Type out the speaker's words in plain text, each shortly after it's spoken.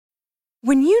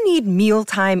When you need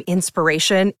mealtime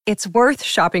inspiration, it's worth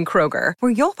shopping Kroger,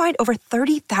 where you'll find over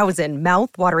 30,000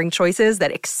 mouth-watering choices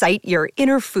that excite your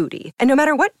inner foodie. And no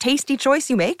matter what tasty choice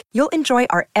you make, you'll enjoy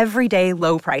our everyday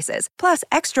low prices, plus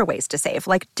extra ways to save,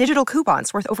 like digital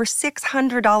coupons worth over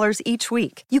 $600 each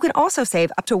week. You can also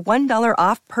save up to $1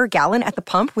 off per gallon at the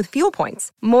pump with fuel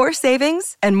points. More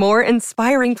savings and more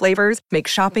inspiring flavors make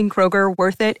shopping Kroger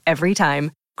worth it every time.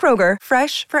 Kroger,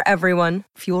 fresh for everyone.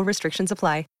 Fuel restrictions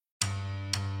apply.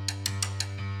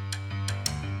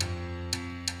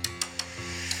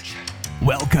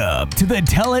 Welcome to the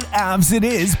Tell It Avs It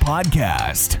Is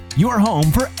podcast, your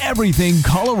home for everything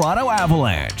Colorado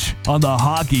Avalanche on the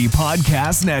Hockey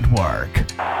Podcast Network. The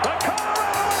Colorado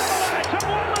Avalanche have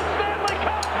won the Stanley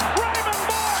Cup. Raymond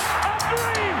Bourque, a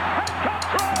dream has come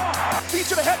true. Feet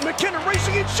to the head, McKinnon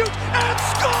racing and shoots and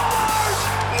scores!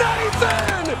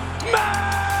 Nathan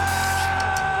McKinnon!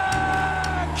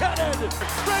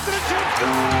 President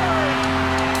scores!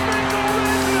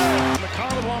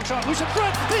 McCarr with a long shot, loose in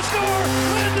front, they score!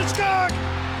 Landeskog!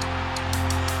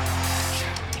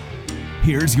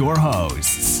 Here's your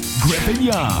hosts, Griffin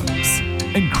Youngs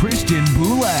and Christian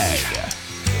Boulay.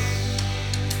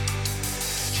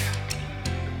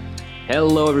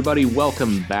 Hello, everybody.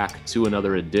 Welcome back to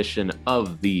another edition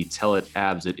of the Tell It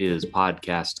Avs It Is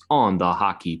podcast on the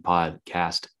Hockey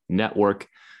Podcast Network.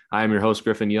 I am your host,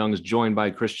 Griffin Youngs, joined by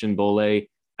Christian Boulay,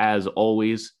 as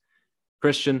always.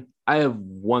 Christian, I have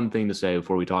one thing to say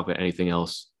before we talk about anything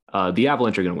else. The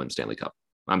Avalanche are going to win Stanley Cup.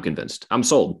 I'm convinced. I'm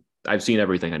sold. I've seen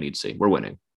everything I need to see. We're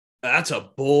winning. That's a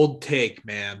bold take,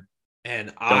 man.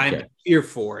 And I'm here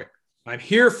for it. I'm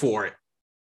here for it.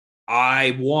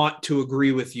 I want to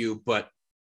agree with you, but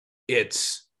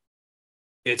it's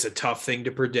a tough thing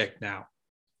to predict now.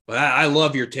 But I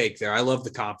love your take there. I love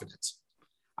the confidence.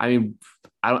 I mean,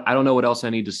 I don't know what else I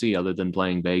need to see other than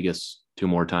playing Vegas 2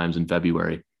 more times in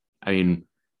February. I mean,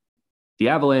 the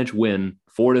Avalanche win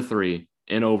 4-3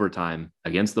 in overtime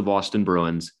against the Boston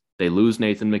Bruins. They lose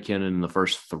Nathan McKinnon in the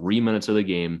first 3 minutes of the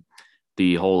game.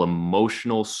 The whole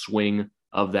emotional swing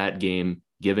of that game,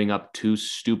 giving up 2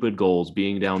 stupid goals,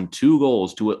 being down 2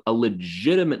 goals to a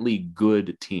legitimately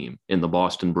good team in the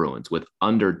Boston Bruins with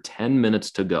under 10 minutes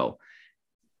to go.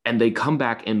 And they come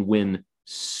back and win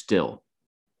still.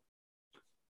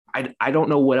 I don't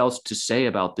know what else to say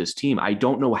about this team. I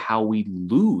don't know how we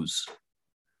lose.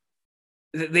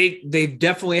 They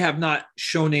definitely have not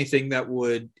shown anything that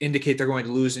would indicate they're going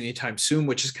to lose anytime soon,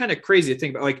 which is kind of crazy to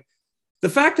think about. Like, the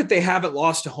fact that they haven't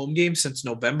lost a home game since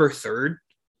November 3rd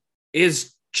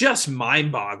is just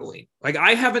mind-boggling. Like,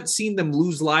 I haven't seen them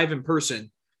lose live in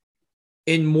person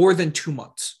in more than 2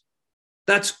 months.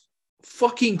 That's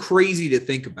fucking crazy to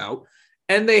think about.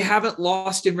 And they haven't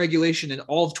lost in regulation in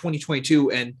all of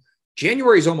 2022, and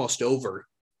January is almost over.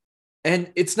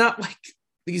 And it's not like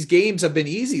these games have been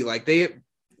easy. Like, they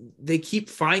keep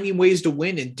finding ways to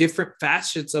win in different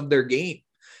facets of their game.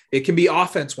 It can be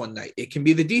offense one night. It can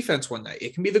be the defense one night.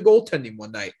 It can be the goaltending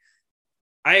one night.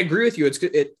 I agree with you.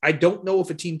 I don't know if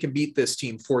a team can beat this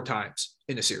team 4 times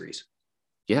in a series.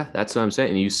 Yeah, that's what I'm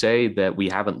saying. You say that we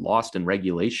haven't lost in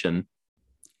regulation.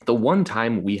 The one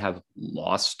time we have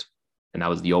lost, and that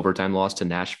was the overtime loss to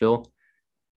Nashville,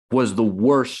 was the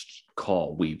worst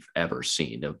call we've ever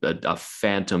seen, a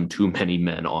phantom too many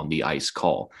men on the ice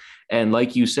call. And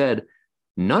like you said,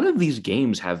 none of these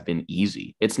games have been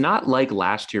easy. It's not like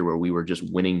last year where we were just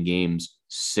winning games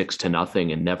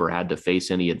 6-0 and never had to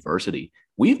face any adversity.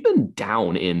 We've been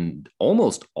down in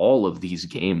almost all of these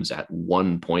games at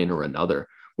one point or another.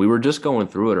 We were just going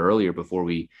through it earlier before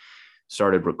we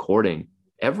started recording.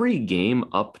 Every game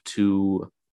up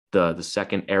to the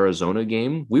second Arizona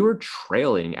game, we were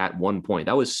trailing at one point.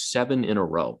 That was 7 in a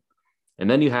row. And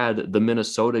then you had the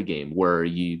Minnesota game where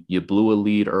you blew a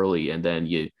lead early and then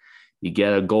you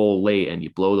get a goal late and you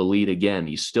blow the lead again.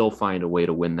 You still find a way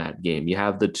to win that game. You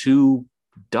have the 2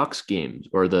 Ducks games,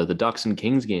 or the Ducks and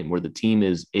Kings game, where the team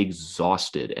is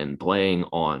exhausted and playing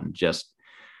on just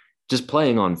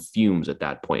playing on fumes at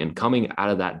that point, and coming out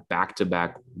of that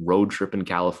back-to-back road trip in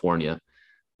California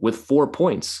with 4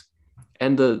 points.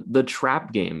 And the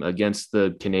trap game against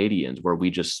the Canadians, where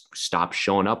we just stop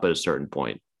showing up at a certain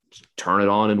point, just turn it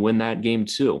on and win that game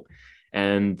too.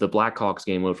 And the Blackhawks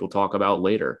game, which we'll talk about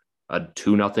later, a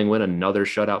 2-0 win, another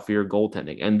shutout for your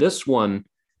goaltending. And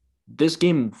this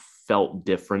game felt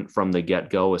different from the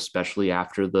get-go, especially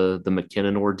after the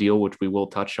McKinnon ordeal, which we will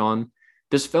touch on.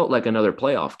 This felt like another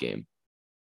playoff game.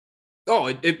 Oh,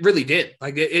 it really did.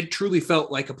 Like, it truly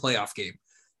felt like a playoff game.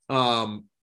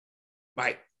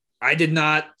 I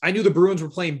knew the Bruins were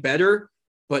playing better,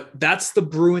 but that's the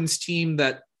Bruins team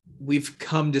that we've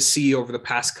come to see over the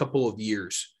past couple of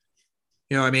years.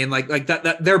 You know what I mean? Like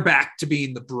that they're back to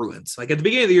being the Bruins. Like at the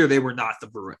beginning of the year, they were not the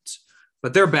Bruins,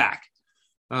 but they're back.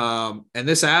 And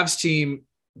this Avs team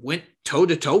went toe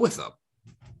to toe with them.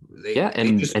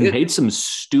 And made some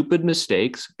stupid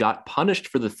mistakes, got punished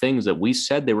for the things that we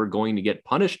said they were going to get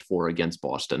punished for against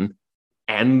Boston,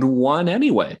 and won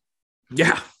anyway.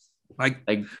 Yeah. I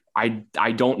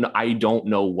don't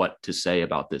know what to say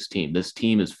about this team. This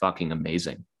team is fucking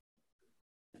amazing.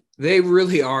 They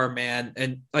really are, man.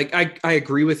 And like I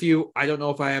agree with you. I don't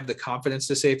know if I have the confidence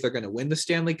to say if they're going to win the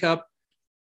Stanley Cup.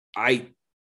 I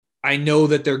know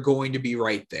that they're going to be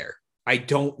right there. I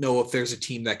don't know if there's a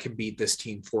team that can beat this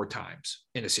team 4 times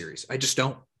in a series. I just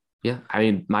don't. Yeah, I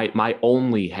mean,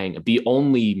 the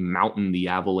only mountain the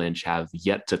Avalanche have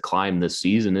yet to climb this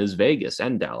season is Vegas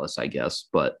and Dallas, I guess.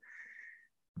 But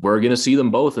we're going to see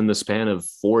them both in the span of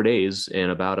 4 days in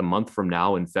about a month from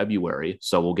now in February.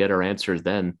 So we'll get our answers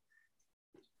then.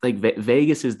 Like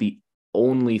Vegas is the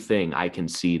only thing I can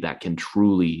see that can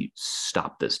truly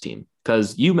stop this team.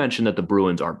 Because you mentioned that the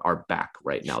Bruins are back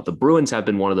right now. The Bruins have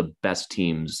been one of the best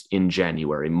teams in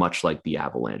January, much like the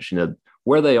Avalanche. You know,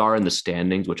 where they are in the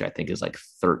standings, which I think is like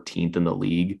 13th in the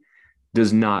league,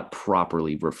 does not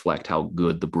properly reflect how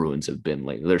good the Bruins have been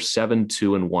lately. They're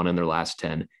 7-2-1 in their last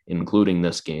 10, including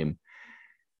this game.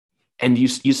 And you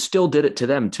still did it to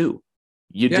them too.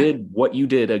 You did what you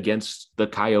did against the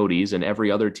Coyotes and every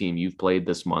other team you've played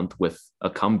this month with a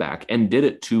comeback, and did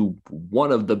it to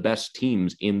one of the best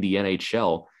teams in the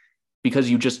NHL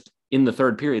because you just, in the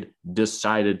third period,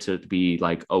 decided to be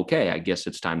like, okay, I guess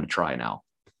it's time to try now.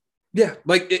 Yeah.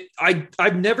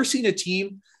 I've never seen a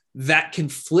team that can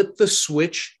flip the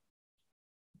switch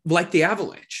like the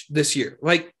Avalanche this year.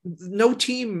 Like no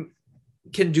team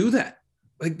can do that.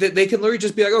 Like they can literally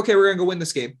just be like, okay, we're going to go win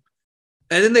this game.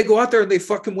 And then they go out there and they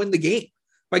fucking win the game.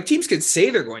 Like teams can say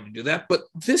they're going to do that, but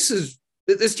this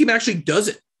team actually does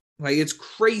it. Like it's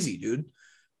crazy, dude.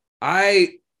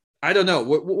 I don't know.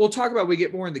 We'll talk about when we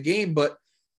get more in the game, but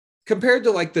compared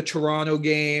to like the Toronto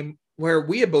game where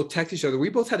we had both texted each other, we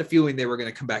both had a feeling they were going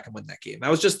to come back and win that game.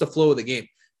 That was just the flow of the game.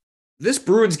 This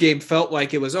Bruins game felt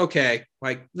like it was okay.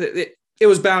 Like it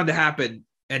was bound to happen,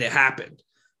 and it happened.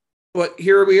 But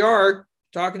here we are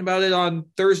talking about it on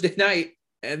Thursday night,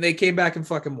 and they came back and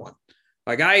fucking won.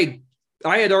 Like I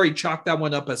had already chalked that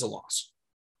one up as a loss.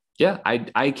 Yeah,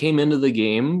 I came into the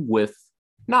game with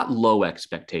not low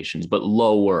expectations, but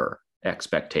lower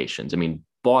expectations. I mean,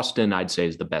 Boston, I'd say,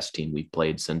 is the best team we've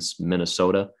played since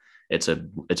Minnesota. It's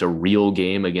a real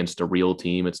game against a real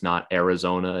team. It's not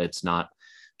Arizona. It's not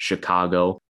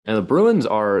Chicago. And the Bruins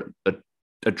are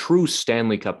a true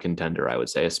Stanley Cup contender, I would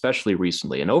say, especially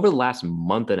recently. And over the last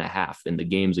month and a half in the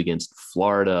games against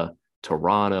Florida,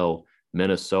 Toronto,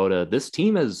 Minnesota, this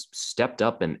team has stepped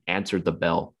up and answered the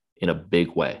bell in a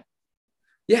big way.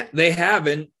 Yeah, they have.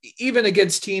 And even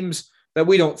against teams that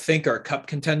we don't think are cup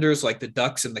contenders like the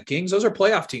Ducks and the Kings, those are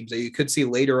playoff teams that you could see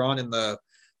later on the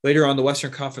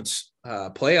Western Conference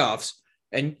playoffs,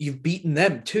 and you've beaten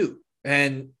them too.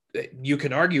 And you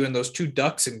can argue in those 2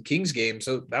 Ducks and Kings games,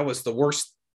 so that was the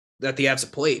worst that the Avs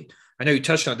have played. I know you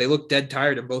touched on it. They looked dead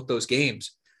tired in both those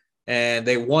games, and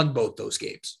they won both those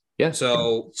games. Yeah.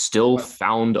 So still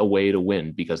found a way to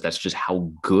win because that's just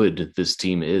how good this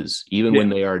team is. Even when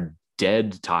they are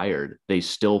dead tired, they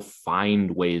still find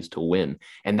ways to win.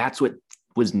 And that's what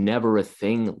was never a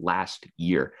thing last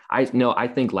year. I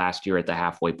think last year at the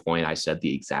halfway point, I said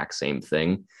the exact same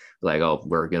thing. Like, oh,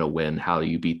 we're going to win. How do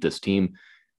you beat this team?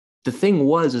 The thing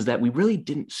is that we really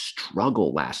didn't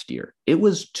struggle last year. It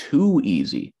was too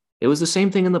easy. It was the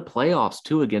same thing in the playoffs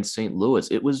too against St.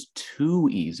 Louis. It was too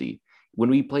easy. When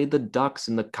we played the Ducks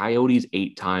and the Coyotes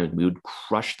 8 times, we would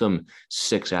crush them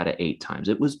 6 out of 8 times.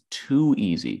 It was too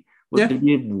easy. Yeah.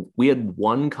 We had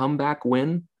 1 comeback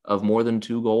win of more than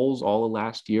 2 goals all of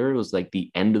last year. It was like the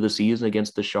end of the season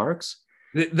against the Sharks.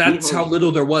 That's how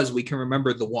little there was. We can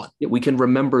remember the 1. We can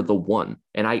remember the 1.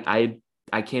 And I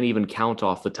can't even count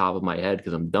off the top of my head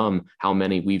because I'm dumb how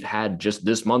many we've had just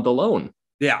this month alone.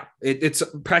 Yeah, it's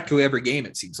practically every game,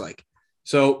 it seems like.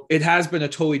 So it has been a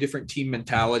totally different team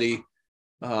mentality.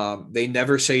 They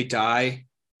never say die.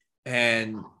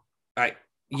 And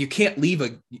you can't leave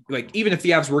even if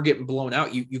the Avs were getting blown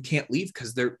out, you can't leave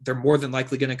because they're more than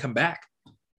likely going to come back.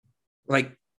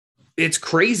 Like, it's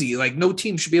crazy. Like, no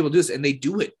team should be able to do this, and they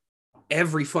do it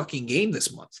every fucking game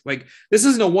this month. Like, this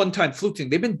isn't a one-time fluke thing.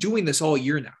 They've been doing this all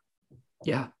year now.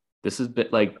 Yeah, this has been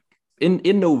like in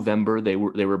November they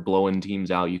were blowing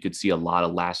teams out. You could see a lot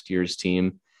of last year's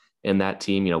team, and that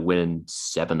team, winning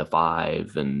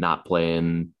 7-5 and not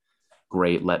playing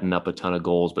great, letting up a ton of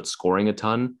goals but scoring a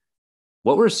ton.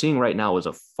 What we're seeing right now is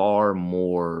a far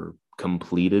more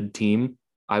completed team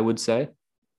I would say.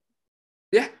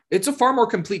 Yeah, it's a far more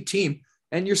complete team,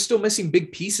 and you're still missing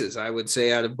big pieces, I would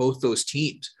say, out of both those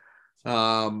teams.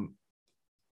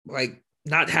 Like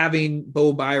not having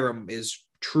Bo Byram is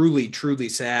truly, truly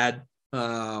sad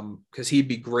because he'd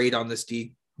be great on this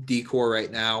D core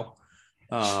right now.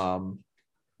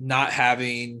 Not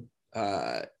having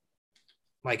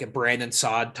like a Brandon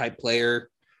Saad type player,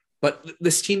 but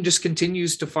this team just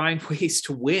continues to find ways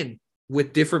to win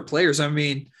with different players. I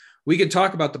mean, we can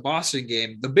talk about the Boston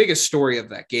game, the biggest story of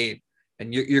that game,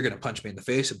 and you're going to punch me in the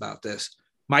face about this.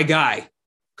 My guy,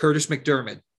 Curtis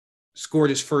McDermott, scored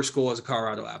his first goal as a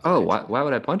Colorado Avalanche. Oh, why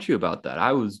would I punch you about that?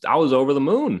 I was over the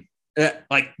moon.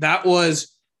 Like that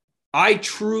was, I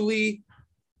truly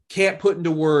can't put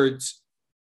into words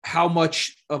how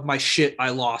much of my shit I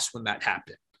lost when that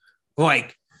happened.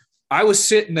 Like I was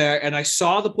sitting there and I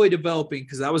saw the play developing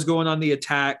because I was going on the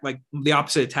attack, like the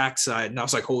opposite attack side. And I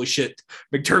was like, holy shit,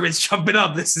 McDermott's jumping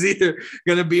up. This is either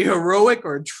going to be heroic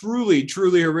or truly,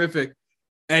 truly horrific.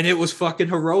 And it was fucking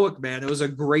heroic, man. It was a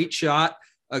great shot,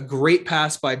 a great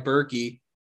pass by Berkey.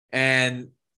 And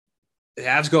the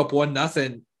Avs go up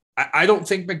 1-0. I don't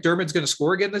think McDermott's going to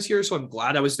score again this year. So I'm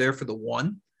glad I was there for the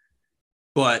one.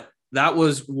 But that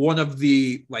was one of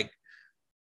the, like,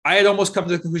 I had almost come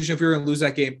to the conclusion if we were going to lose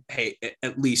that game, hey,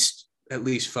 at least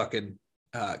fucking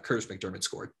Curtis McDermott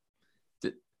scored.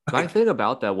 My thing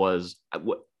about that was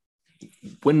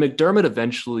when McDermott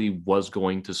eventually was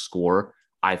going to score,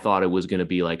 I thought it was going to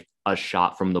be like a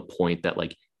shot from the point that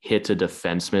like hits a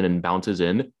defenseman and bounces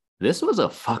in. This was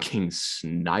a fucking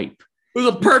snipe. It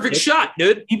was a perfect shot,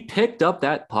 dude. He picked up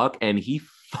that puck and he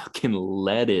fucking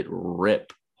let it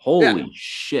rip. Holy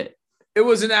shit. It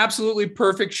was an absolutely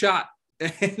perfect shot.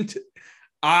 And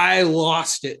I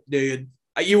lost it, dude.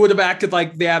 You would have acted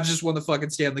like the Avs just won the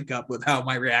fucking Stanley Cup with how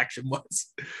my reaction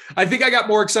was. I think I got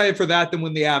more excited for that than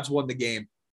when the Avs won the game.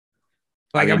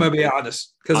 Like, I'm going to be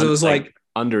honest. Because it was like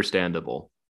understandable.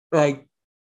 Like,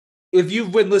 if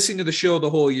you've been listening to the show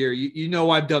the whole year, you know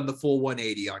I've done the full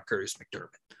 180 on Curtis McDermott.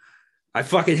 I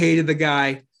fucking hated the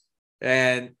guy.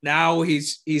 And now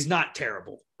he's not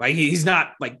terrible. Like, he's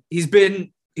not like he's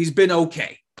been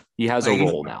okay. He has a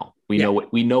role now.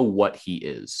 We know what he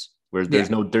is. Whereas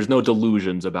there's no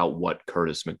delusions about what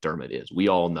Curtis McDermott is. We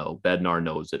all know. Bednar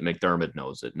knows it. McDermott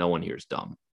knows it. No one here is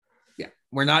dumb. Yeah,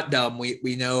 we're not dumb.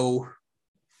 We know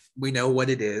what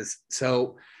it is.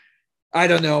 So I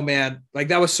don't know, man. Like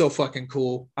that was so fucking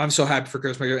cool. I'm so happy for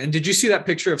Curtis McDermott. And did you see that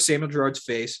picture of Samuel Girard's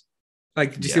face?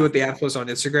 Like, did you see what the app was on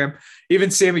Instagram?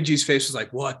 Even Sammy G's face was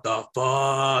like, "What the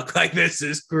fuck? Like, this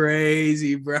is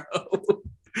crazy, bro."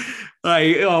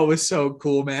 Like, oh, it was so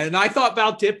cool, man. And I thought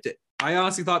Val tipped it. I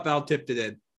honestly thought Val tipped it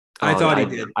in. I thought he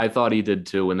did. I thought he did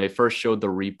too. When they first showed the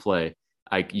replay,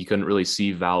 you couldn't really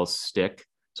see Val's stick.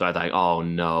 So I thought, oh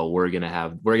no, we're gonna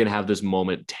have this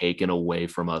moment taken away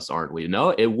from us, aren't we? No,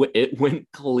 it went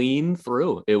clean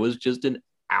through. It was just an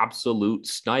absolute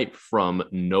snipe from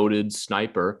noted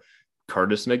sniper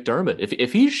Curtis McDermott.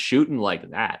 If he's shooting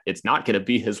like that, it's not gonna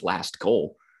be his last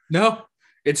goal. No,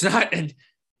 it's not. And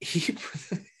he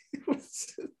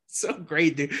was so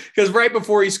great, dude. Because right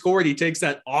before he scored, he takes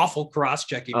that awful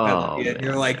cross-checking penalty, and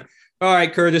you're like, "All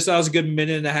right, Curtis, that was a good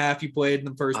minute and a half you played in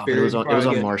the first period." It was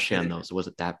on Marchand though, so was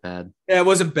it that bad? Yeah, it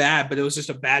wasn't bad, but it was just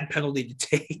a bad penalty to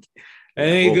take. And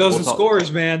then he goes and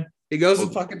scores, man. He goes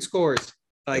and fucking scores.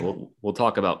 Like we'll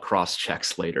talk about cross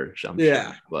checks later. I'm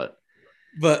sure,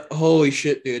 but holy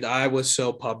shit, dude! I was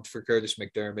so pumped for Curtis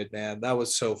McDermott, man. That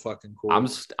was so fucking cool.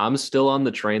 I'm still on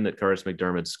the train that Curtis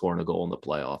McDermott's scoring a goal in the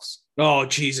playoffs. Oh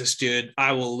Jesus, dude!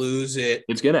 I will lose it.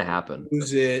 It's gonna happen.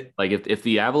 Lose it. Like if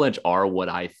the Avalanche are what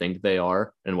I think they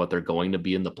are and what they're going to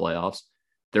be in the playoffs,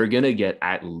 they're gonna get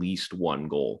at least one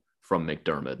goal from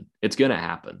McDermott. It's gonna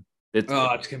happen. It's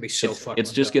gonna be so fucking.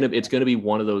 It's gonna be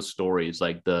one of those stories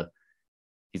like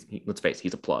let's face it,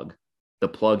 he's a plug. The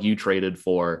plug you traded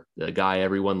for, the guy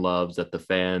everyone loves, that the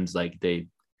fans like they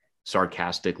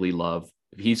sarcastically love.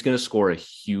 He's going to score a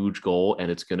huge goal, and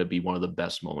it's going to be one of the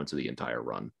best moments of the entire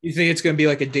run. You think it's going to be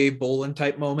like a Dave Bolland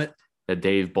type moment? A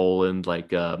Dave Bolland,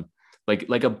 like a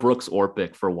Brooks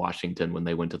Orpik for Washington when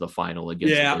they went to the final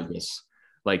against Vegas,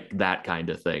 like that kind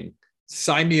of thing.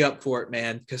 Sign me up for it,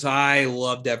 man, because I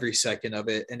loved every second of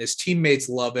it, and his teammates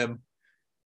love him,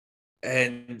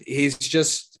 and he's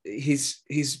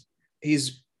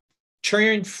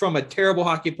turned from a terrible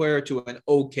hockey player to an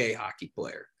okay hockey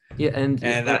player. Yeah, and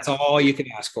that's all you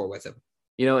can ask for with him.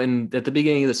 You know, and at the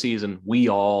beginning of the season, we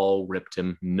all ripped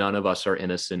him. None of us are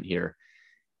innocent here.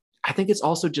 I think it's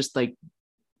also just like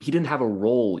he didn't have a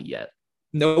role yet.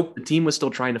 Nope. The team was still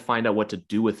trying to find out what to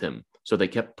do with him. So they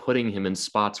kept putting him in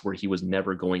spots where he was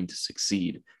never going to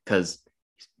succeed because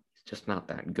just not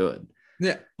that good.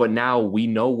 Yeah. But now we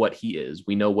know what he is.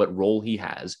 We know what role he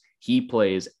has. He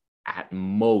plays at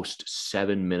most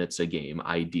 7 minutes a game,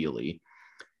 ideally.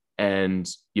 And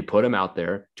you put him out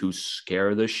there to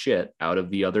scare the shit out of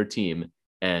the other team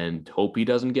and hope he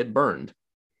doesn't get burned.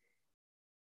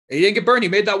 He didn't get burned. He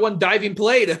made that one diving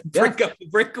play to break up the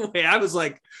breakaway. I was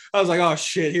like, oh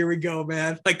shit, here we go,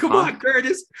 man. Like, come on,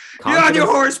 Curtis. Get on your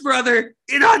horse, brother.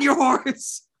 Get on your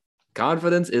horse.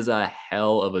 Confidence is a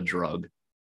hell of a drug.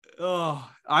 Oh,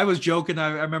 I was joking.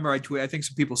 I remember I think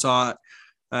some people saw it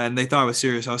and they thought I was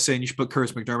serious. I was saying you should put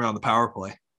Curtis McDermott on the power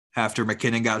play after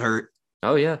McKinnon got hurt.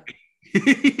 Oh, yeah.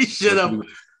 He should have.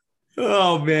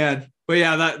 Oh, man. But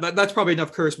yeah, that's probably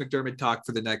enough Curtis McDermott talk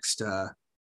for the next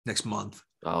month.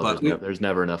 Oh, but there's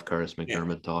never enough Curtis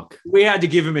McDermott talk. We had to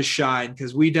give him his shine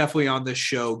because we definitely on this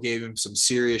show gave him some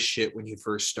serious shit when he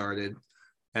first started.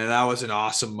 And that was an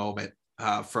awesome moment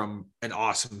from an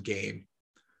awesome game.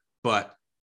 But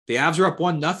the Avs were up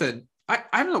 1-0.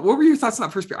 I don't know. What were your thoughts on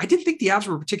that first period? I didn't think the Avs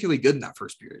were particularly good in that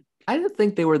first period. I didn't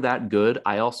think they were that good.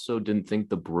 I also didn't think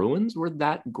the Bruins were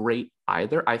that great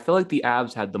either. I feel like the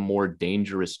Avs had the more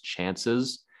dangerous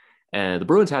chances and the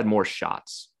Bruins had more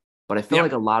shots. But I feel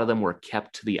like a lot of them were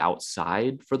kept to the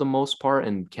outside for the most part,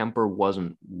 and Kemper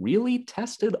wasn't really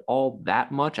tested all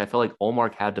that much. I feel like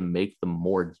Ullmark had to make the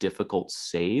more difficult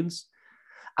saves.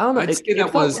 I don't know. I'd say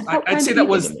that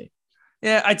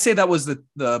was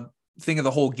the thing of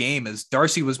the whole game is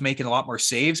Darcy was making a lot more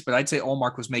saves, but I'd say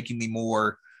Ullmark was making the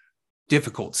more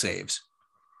difficult saves.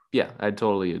 Yeah, I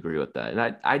totally agree with that.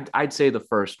 And I'd say the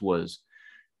first was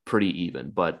pretty even,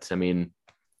 but I mean,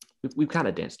 we've kind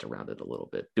of danced around it a little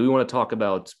bit. Do we want to talk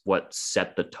about what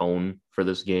set the tone for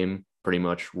this game pretty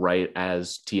much right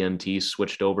as TNT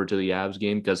switched over to the Avs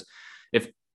game? Because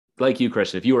if, like you,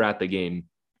 Christian, if you were at the game,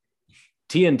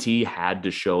 TNT had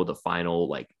to show the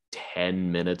final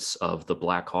 10 minutes of the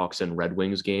Blackhawks and Red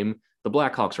Wings game. The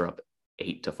Blackhawks are up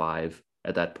 8-5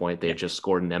 at that point. They had just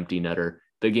scored an empty netter.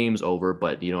 The game's over,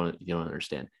 but you don't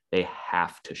understand. They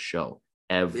have to show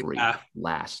every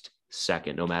last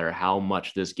second, no matter how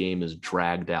much this game is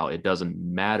dragged out. It doesn't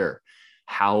matter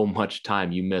how much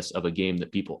time you miss of a game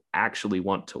that people actually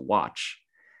want to watch.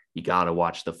 You got to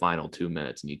watch the final 2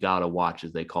 minutes, and you got to watch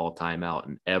as they call timeout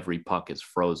and every puck is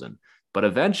frozen. But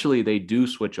eventually they do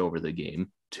switch over the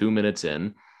game 2 minutes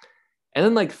in.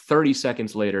 And then 30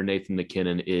 seconds later, Nathan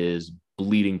McKinnon is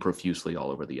bleeding profusely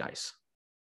all over the ice.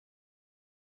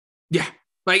 Yeah.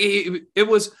 It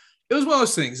was one of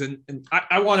those things. And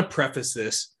I want to preface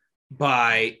this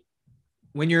by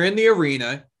when you're in the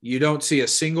arena, you don't see a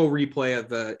single replay of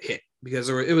the hit because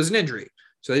it was an injury.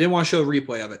 So they didn't want to show a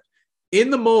replay of it. In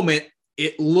the moment,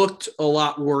 it looked a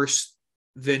lot worse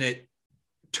than it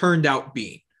turned out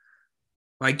being.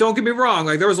 Don't get me wrong.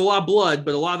 There was a lot of blood,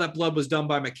 but a lot of that blood was done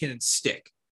by McKinnon's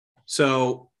stick.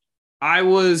 So I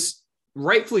was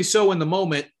rightfully so in the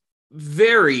moment,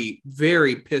 very,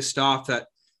 very pissed off that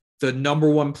the number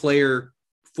one player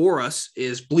for us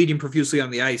is bleeding profusely on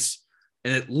the ice.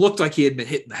 And it looked like he had been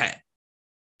hit in the head.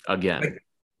 Again.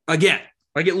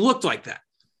 It looked like that.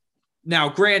 Now,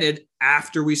 granted,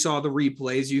 after we saw the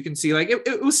replays, you can see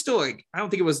it was still I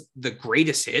don't think it was the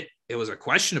greatest hit. It was a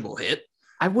questionable hit.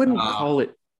 I wouldn't call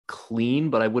it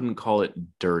clean, but I wouldn't call it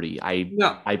dirty. I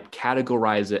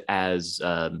categorize it as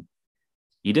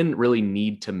you didn't really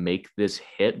need to make this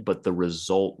hit, but the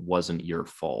result wasn't your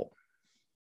fault.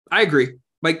 I agree.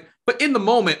 But in the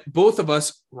moment, both of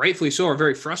us, rightfully so, are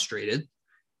very frustrated.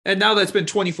 And now that's been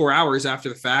 24 hours after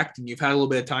the fact, and you've had a little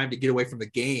bit of time to get away from the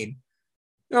game.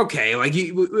 Okay,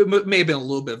 it may have been a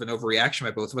little bit of an overreaction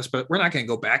by both of us, but we're not going to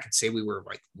go back and say we were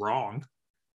wrong,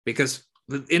 because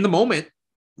in the moment,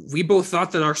 we both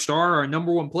thought that our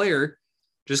number one player,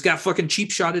 just got fucking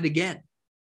cheap shotted again.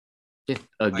 Yeah,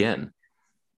 again.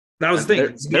 That was the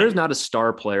thing. There's not a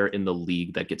star player in the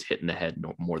league that gets hit in the head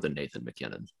more than Nathan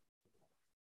McKinnon.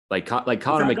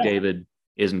 Connor McDavid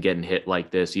isn't getting hit like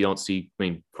this. You don't see,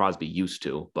 Crosby used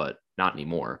to, but not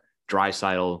anymore.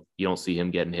 Draisaitl, you don't see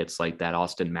him getting hits like that.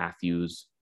 Austin Matthews.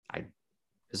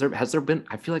 Has there been,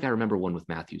 I feel like I remember one with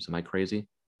Matthews. Am I crazy?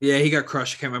 Yeah, he got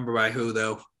crushed. I can't remember by who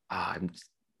though.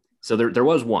 So there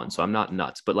was one, so I'm not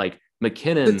nuts, but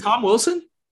McKinnon. Tom Wilson?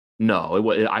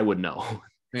 No, I would know.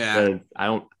 Yeah.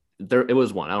 It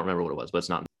was one. I don't remember what it was, but it's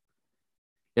not.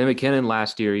 And McKinnon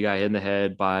last year, he got hit in the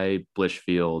head by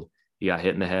Blishfield. He got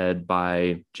hit in the head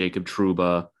by Jacob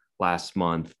Trouba last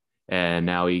month. And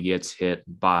now he gets hit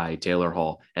by Taylor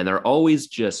Hall. And they're always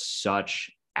just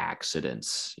such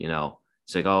accidents,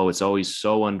 It's it's always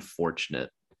so unfortunate.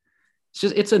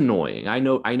 It's annoying. I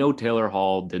know Taylor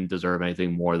Hall didn't deserve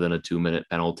anything more than a 2-minute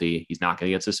penalty. He's not going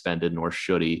to get suspended, nor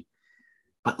should he.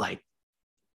 but like It's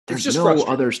there's just no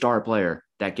frustrating. other star player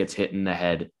that gets hit in the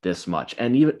head this much.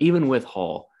 And even with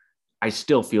Hall, I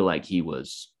still feel like he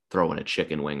was throwing a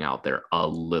chicken wing out there a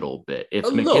little bit. If A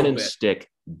little McKinnon's bit. stick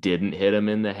didn't hit him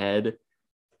in the head,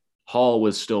 Hall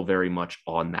was still very much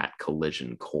on that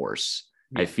collision course.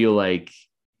 Yeah. I feel like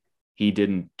he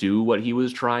didn't do what he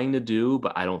was trying to do,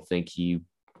 but I don't think he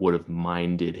would have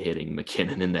minded hitting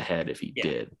McKinnon in the head if he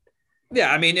did.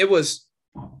 Yeah, I mean, it was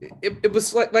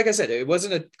like I said, it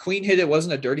wasn't a clean hit, it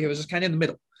wasn't a dirty, it was just kind of in the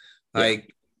middle. Yeah.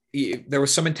 Like there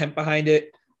was some intent behind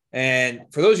it. And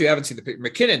for those of you who haven't seen the picture,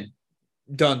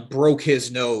 McKinnon broke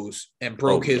his nose and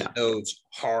broke his nose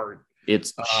hard.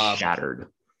 It's shattered.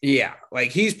 Yeah,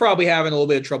 like he's probably having a little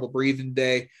bit of trouble breathing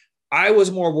today. I was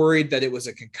more worried that it was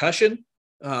a concussion.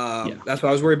 That's what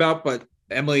I was worried about. But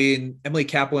Emily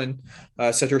Kaplan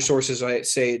said her sources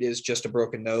say it is just a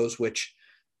broken nose, which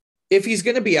if he's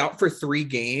going to be out for 3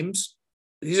 games,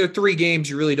 these are 3 games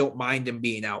you really don't mind him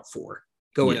being out for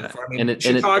going in. I mean,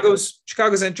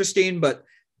 Chicago's interesting, but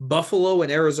Buffalo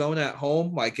and Arizona at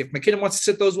home, like if McKinnon wants to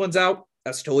sit those ones out,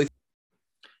 that's totally.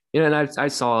 Yeah, and I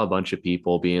saw a bunch of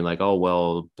people being like, "Oh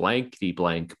well, blankety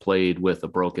blank played with a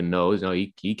broken nose. You know,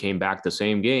 he came back the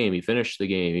same game. He finished the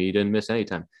game. He didn't miss any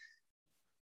time."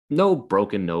 No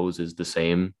broken nose is the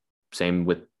same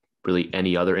with really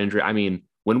any other injury. I mean,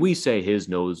 when we say his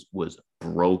nose was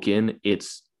broken, it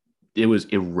was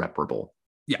irreparable.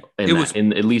 Yeah, at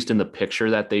least in the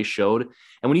picture that they showed.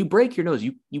 And when you break your nose,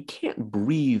 you can't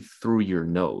breathe through your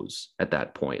nose at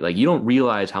that point. Like you don't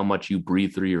realize how much you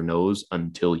breathe through your nose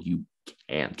until you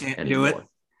can't anymore. Do it.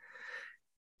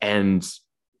 And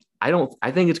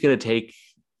I think it's going to take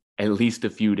at least a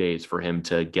few days for him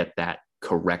to get that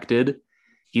corrected.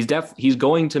 He's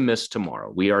going to miss tomorrow.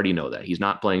 We already know that. He's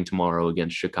not playing tomorrow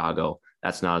against Chicago.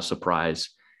 That's not a surprise.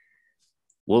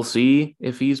 We'll see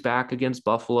if he's back against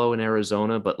Buffalo and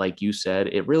Arizona, but like you said,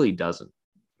 it really doesn't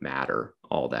matter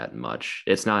all that much.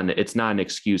 It's not an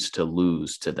excuse to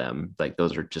lose to them. Like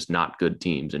those are just not good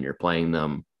teams, and you're playing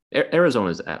them.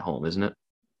 Arizona's at home, isn't it?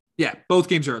 Yeah, both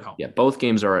games are at home. Yeah, both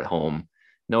games are at home.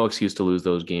 No excuse to lose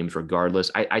those games regardless.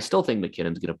 I still think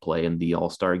McKinnon's going to play in the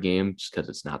All-Star game just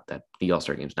because the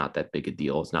All-Star game's not that big a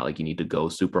deal. It's not like you need to go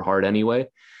super hard anyway.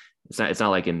 It's not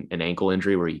like an ankle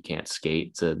injury where you can't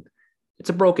skate. It's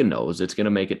a broken nose. It's going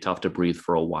to make it tough to breathe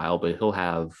for a while, but he'll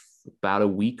have about a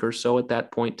week or so at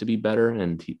that point to be better.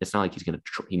 And it's not like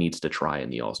he needs to try in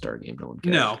the All-Star game. No one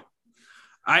cares. No,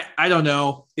 I don't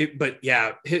know. But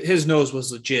yeah, his nose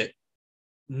was legit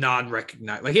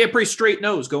non-recognized. Like he had a pretty straight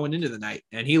nose going into the night,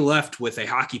 and he left with a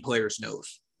hockey player's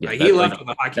nose. Yeah, he left with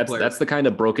a hockey player. That's the kind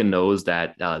of broken nose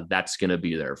that's going to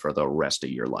be there for the rest of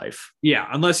your life. Yeah,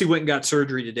 unless he went and got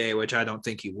surgery today, which I don't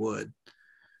think he would.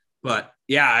 But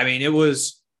yeah, I mean, it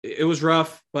was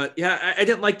rough, but yeah, I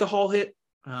didn't like the Hall hit.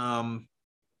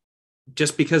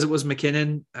 Just because it was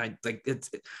McKinnon. I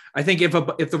think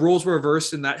if the roles were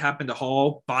reversed and that happened to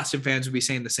Hall, Boston fans would be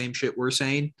saying the same shit we're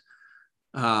saying.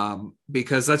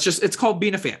 Because it's called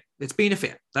being a fan. It's being a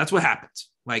fan. That's what happens.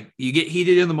 Like you get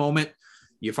heated in the moment.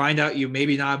 You find out you may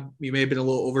have been a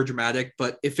little over dramatic,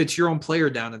 but if it's your own player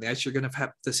down in the ice, you're going to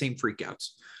have the same freakouts.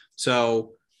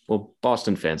 So, well,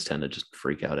 Boston fans tend to just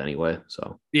freak out anyway.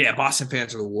 So yeah, Boston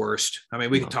fans are the worst. I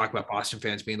mean, we can talk about Boston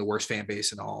fans being the worst fan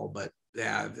base and all, but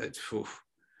yeah,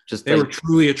 they were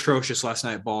truly atrocious last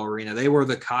night at Ball Arena. They were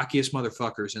the cockiest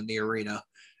motherfuckers in the arena.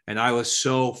 And I was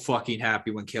so fucking happy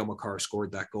when Cale Makar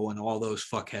scored that goal, and all those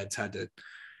fuckheads had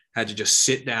to just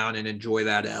sit down and enjoy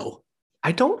that L.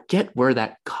 I don't get where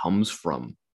that comes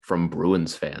from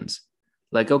Bruins fans.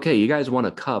 Like, okay, you guys won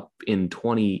a cup in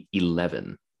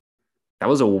 2011.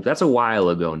 That's a while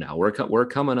ago now. We're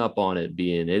coming up on it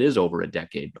is over a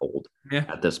decade old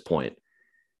at this point.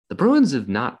 The Bruins have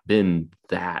not been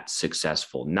that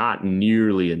successful, not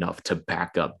nearly enough to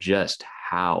back up just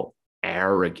how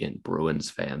arrogant Bruins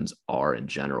fans are in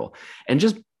general, and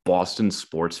just Boston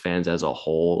sports fans as a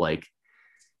whole. Like,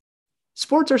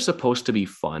 sports are supposed to be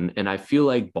fun, and I feel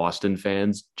like Boston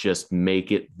fans just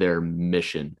make it their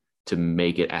mission to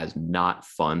make it as not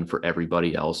fun for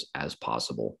everybody else as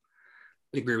possible.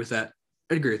 I agree with that.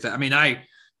 I mean,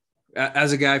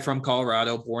 as a guy from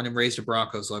Colorado, born and raised a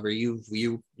Broncos lover,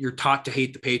 you're taught to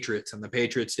hate the Patriots, and the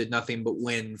Patriots did nothing but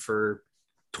win for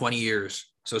 20 years.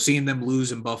 So seeing them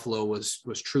lose in Buffalo was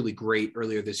truly great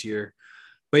earlier this year.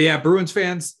 But yeah, Bruins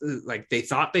fans, like they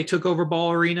thought they took over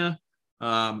Ball Arena.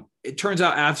 It turns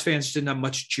out Avs fans didn't have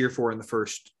much to cheer for in the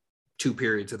first 2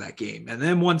 periods of that game. And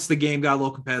then once the game got a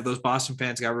little competitive, those Boston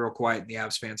fans got real quiet and the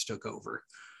Avs fans took over.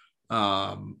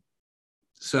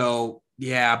 So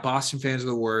yeah, Boston fans are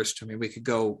the worst. I mean, we could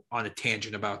go on a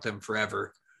tangent about them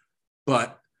forever,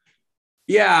 but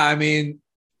Yeah, I mean,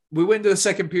 we went into the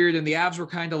second period and the Avs were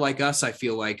kind of like us. I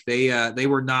feel like they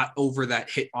were not over that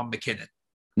hit on McKinnon.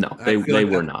 No, they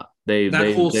were not. They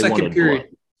whole second wanted period.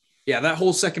 blood. Yeah, that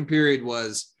whole second period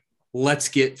was let's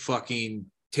get fucking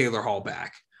Taylor Hall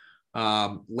back.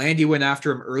 Landy went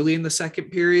after him early in the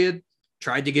second period,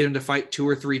 tried to get him to fight 2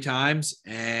 or 3 times,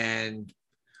 and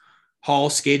Hall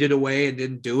skated away and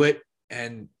didn't do it.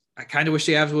 And I kind of wish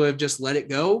the Avs would have just let it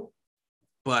go,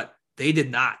 but they did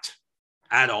not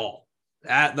at all.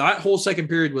 That whole second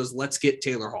period was let's get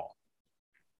Taylor Hall.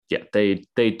 Yeah,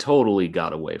 they totally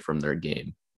got away from their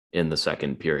game in the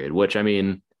second period, which, I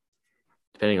mean,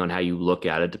 depending on how you look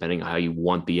at it, depending on how you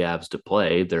want the Avs to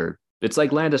play, it's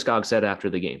like Landeskog said after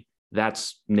the game.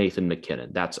 That's Nathan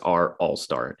McKinnon. That's our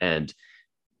all-star. And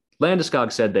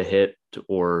Landeskog said the hit,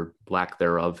 or lack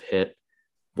thereof hit,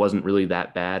 wasn't really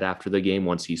that bad after the game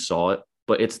once he saw it.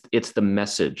 But it's the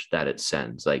message that it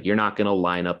sends. Like, you're not going to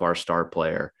line up our star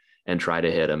player and try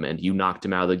to hit him, and you knocked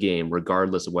him out of the game,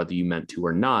 regardless of whether you meant to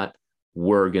or not.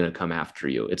 We're going to come after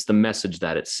you. It's the message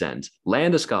that it sends.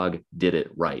 Landeskog did it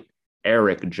right.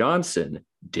 Erik Johnson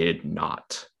did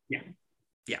not.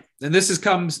 Yeah. And this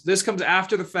comes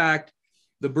after the fact.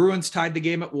 The Bruins tied the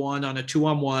game at 1 on a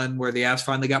 2-on-1 where the Avs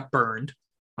finally got burned.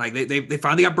 Like they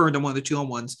finally got burned on one of the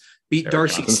 2-on-1s. Beat Erik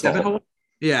Darcy Johnson's 7-hole.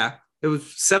 Yeah. It was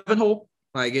 7-hole.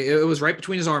 Like it was right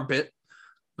between his armpit.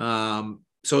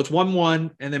 So it's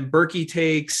 1-1, and then Berkey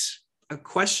takes a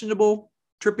questionable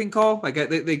tripping call. Like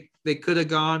they could have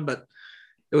gone, but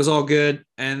it was all good.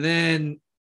 And then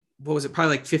what was it?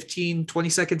 Probably like 15, 20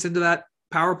 seconds into that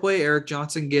power play, Erik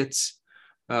Johnson gets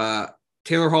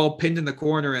Taylor Hall pinned in the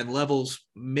corner and levels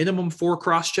minimum 4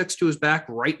 cross checks to his back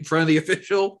right in front of the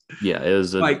official. Yeah, it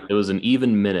was an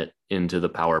even minute into the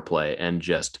power play, and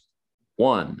just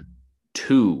 1,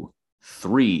 2,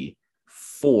 3,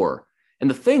 4. And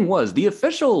the thing was, the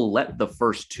official let the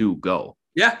first 2 go.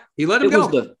 Yeah, he let him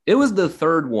go. It was the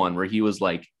third one where he was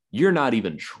like, you're not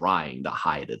even trying to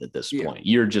hide it at this point.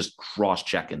 You're just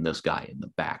cross-checking this guy in the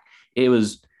back. It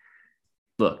was,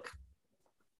 look,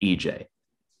 EJ,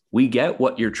 we get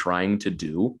what you're trying to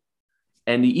do.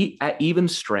 And at even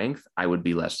strength, I would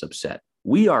be less upset.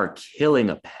 We are killing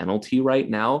a penalty right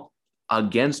now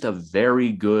against a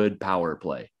very good power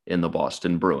play in the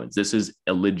Boston Bruins. This is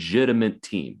a legitimate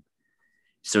team.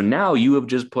 So now you have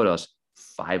just put us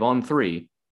 5-on-3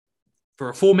 for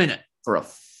a full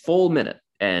minute.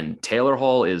 And Taylor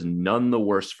Hall is none the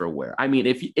worse for wear. I mean,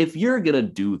 if you're going to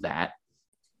do that,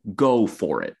 go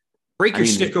for it. Break your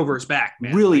stick over his back,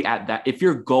 man. Really, at that, if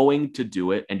you're going to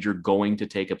do it and you're going to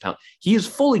take a penalty, he is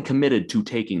fully committed to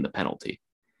taking the penalty.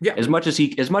 Yeah. As much as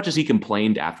he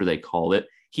complained after they called it,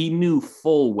 he knew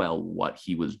full well what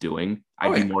he was doing.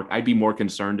 I'd be more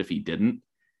concerned if he didn't.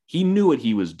 He knew what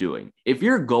he was doing. If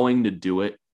you're going to do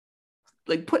it,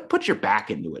 like put your back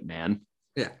into it, man.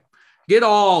 Yeah. Get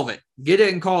all of it. Get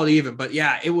it and call it even. But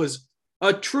yeah, it was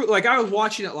a true, like I was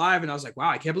watching it live and I was like, wow,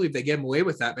 I can't believe they get him away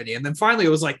with that many. And then finally it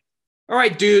was like, all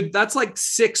right, dude, that's like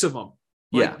 6 of them.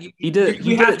 Like, yeah, he did.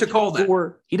 You have to call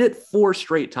that. He did 4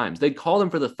 straight times. They called him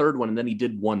for the third one, and then he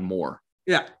did 1 more.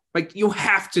 Yeah, like you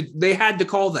have to. They had to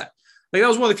call that. Like that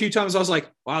was one of the few times I was like,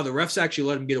 wow, the refs actually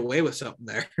let him get away with something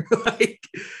there. Like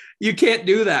you can't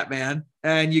do that, man.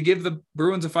 And you give the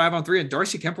Bruins a 5-on-3, and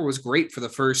Darcy Kemper was great for the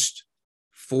first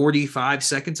 45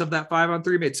 seconds of that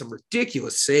 5-on-3, made some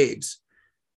ridiculous saves.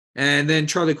 And then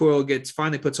Charlie Coyle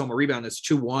finally puts home a rebound. It's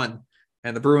 2-1.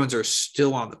 And the Bruins are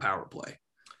still on the power play.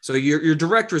 So your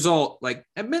direct result, like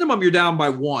at minimum, you're down by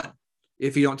 1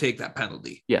 if you don't take that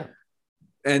penalty. Yeah.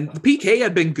 And the PK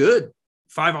had been good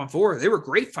 5-on-4. They were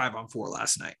great 5-on-4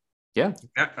 last night. Yeah.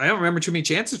 I don't remember too many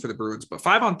chances for the Bruins, but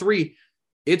 5-on-3,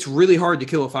 it's really hard to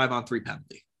kill a 5-on-3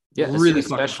 penalty. Yeah. Really,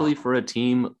 especially for a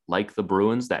team like the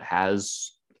Bruins that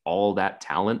has all that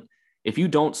talent. If you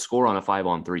don't score on a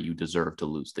 5-on-3, you deserve to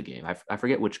lose the game. I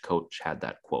forget which coach had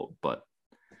that quote, but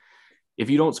if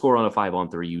you don't score on a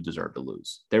 5-on-3, you deserve to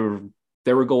lose. They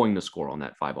were going to score on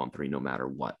that 5-on-3 no matter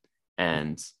what.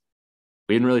 And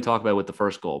we didn't really talk about it with the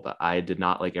first goal, but I did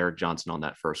not like Erik Johnson on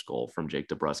that first goal from Jake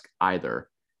DeBrusk either.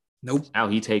 Nope. Now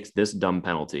he takes this dumb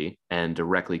penalty and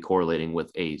directly correlating with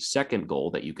a second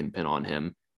goal that you can pin on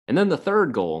him. And then the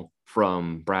third goal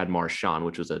from Brad Marchand,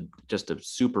 which was just a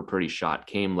super pretty shot,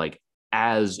 came like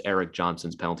as Erik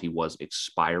Johnson's penalty was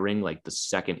expiring, like the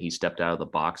second he stepped out of the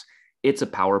box. It's a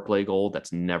power play goal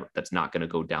that's not going to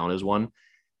go down as one.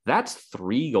 That's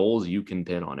 3 goals you can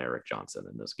pin on Erik Johnson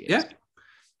in this game. Yeah.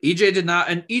 EJ did not,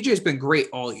 and EJ's been great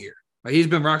all year. Like, he's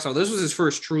been rock solid. This was his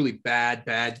first truly bad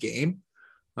game.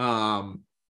 I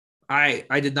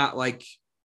did not like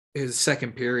his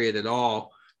second period at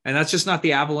all. And that's just not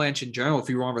the Avalanche in general. If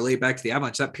you want to relate back to the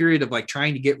Avalanche, that period of like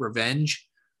trying to get revenge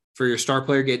for your star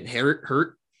player getting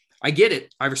hurt. I get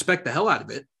it. I respect the hell out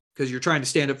of it because you're trying to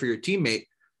stand up for your teammate,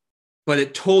 but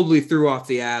it totally threw off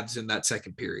the Avs in that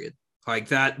second period. Like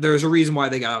that, there's a reason why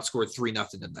they got outscored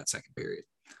 3-0 in that second period.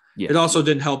 Yeah. It also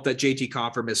didn't help that JT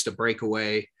Compher missed a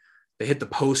breakaway. They hit the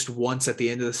post once at the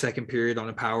end of the second period on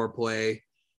a power play.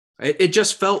 It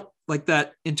just felt like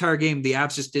that entire game, the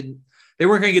Avs just they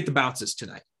weren't going to get the bounces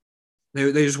tonight.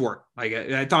 They just weren't. Like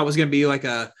I thought it was going to be like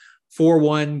a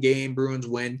 4-1 game, Bruins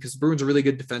win, because the Bruins are really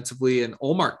good defensively, and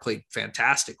Ullmark played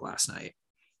fantastic last night.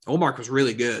 Ullmark was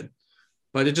really good,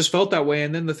 but it just felt that way.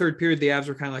 And then the third period, the Avs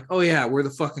were kind of like, oh yeah, we're the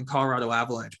fucking Colorado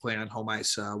Avalanche playing on home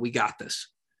ice. We got this.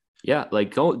 Yeah,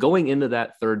 like going into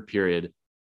that third period,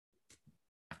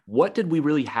 what did we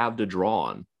really have to draw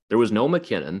on? There was no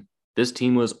McKinnon. This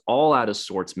team was all out of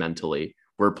sorts mentally.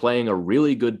 We're playing a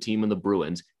really good team in the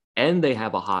Bruins, and they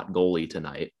have a hot goalie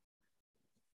tonight.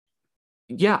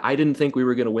 Yeah, I didn't think we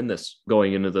were going to win this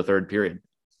going into the third period.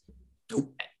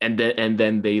 And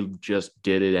then they just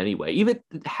did it anyway. Even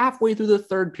halfway through the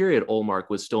third period, Ullmark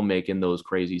was still making those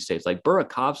crazy saves. Like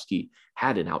Burakovsky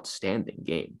had an outstanding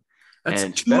game. That's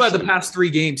and 2 out of the past 3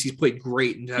 games. He's played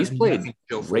great. And he's played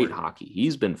great hockey.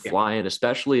 He's been flying,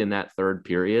 especially in that third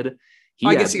period.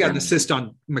 I guess he got an assist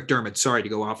on McDermott. Sorry to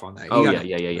go off on that.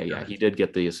 Yeah. He did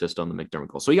get the assist on the McDermott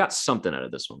goal. So he got something out of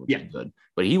this one, which is good.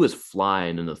 But he was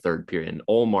flying in the third period. And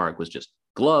Ullmark was just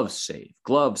glove save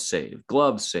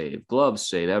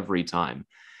every time.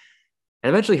 And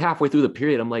eventually halfway through the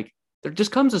period, I'm like, there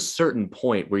just comes a certain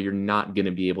point where you're not going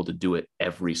to be able to do it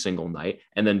every single night.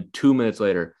 And then 2 minutes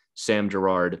later, Sam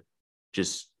Girard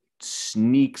just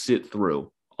sneaks it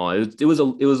through. It was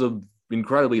a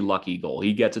incredibly lucky goal.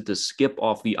 He gets it to skip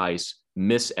off the ice,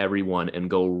 miss everyone, and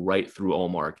go right through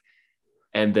Ullmark.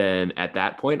 And then at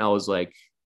that point, I was like,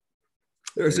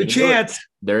 "There's a chance.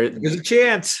 There's a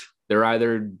chance. They're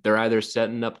either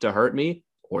setting up to hurt me,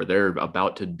 or they're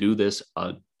about to do this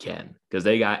again, because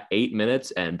they got 8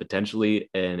 minutes and potentially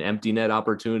an empty net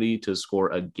opportunity to score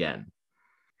again."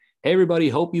 Hey, everybody.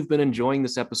 Hope you've been enjoying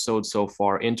this episode so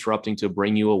far. Interrupting to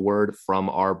bring you a word from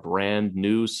our brand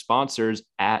new sponsors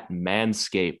at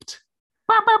Manscaped.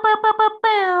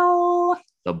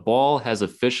 The ball has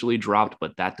officially dropped,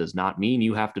 but that does not mean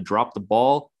you have to drop the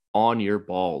ball on your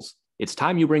balls. It's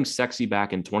time you bring sexy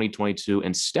back in 2022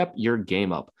 and step your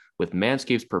game up with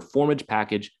Manscaped's Performance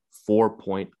Package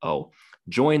 4.0.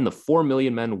 Join the 4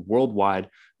 million men worldwide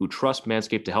who trust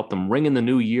Manscaped to help them ring in the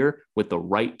new year with the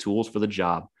right tools for the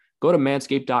job. Go to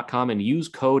manscaped.com and use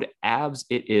code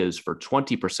AVSITIS for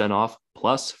 20% off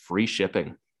plus free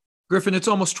shipping. Griffin, it's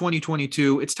almost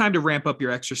 2022. It's time to ramp up your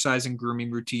exercise and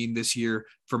grooming routine this year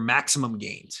for maximum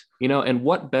gains. And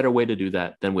what better way to do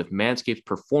that than with Manscaped's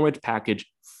Performance Package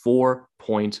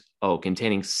 4.0,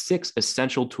 containing 6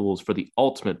 essential tools for the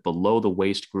ultimate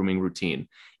below-the-waist grooming routine.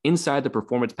 Inside the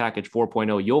Performance Package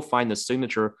 4.0, you'll find the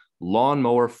signature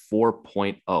Lawnmower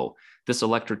 4.0. This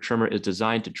electric trimmer is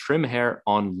designed to trim hair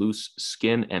on loose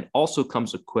skin and also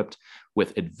comes equipped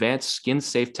with advanced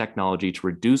skin-safe technology to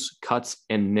reduce cuts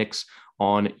and nicks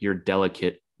on your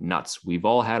delicate nuts. We've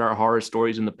all had our horror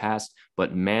stories in the past,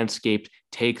 but Manscaped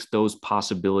takes those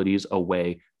possibilities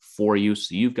away for you,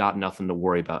 so you've got nothing to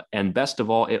worry about. And best of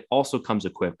all, it also comes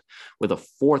equipped with a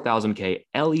 4000K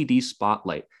LED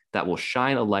spotlight that will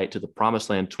shine a light to the promised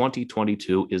land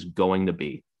 2022 is going to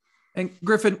be. And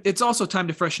Griffin, it's also time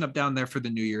to freshen up down there for the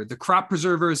new year. The Crop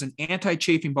Preserver is an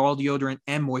anti-chafing ball deodorant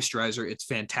and moisturizer. It's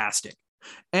fantastic.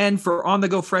 And for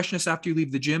on-the-go freshness after you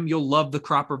leave the gym, you'll love the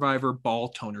Crop Reviver Ball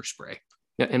Toner Spray.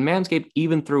 Yeah, and Manscaped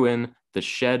even threw in the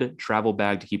Shed travel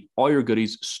bag to keep all your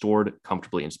goodies stored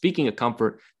comfortably. And speaking of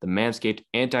comfort, the Manscaped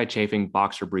anti-chafing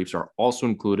boxer briefs are also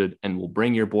included and will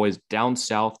bring your boys down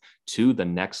south to the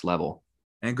next level.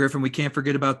 And Griffin, we can't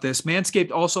forget about this.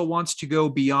 Manscaped also wants to go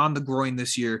beyond the groin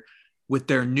this year with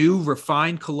their new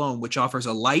refined cologne, which offers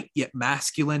a light yet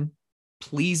masculine,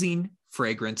 pleasing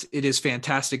fragrance. It is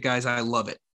fantastic, guys. I love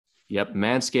it. Yep.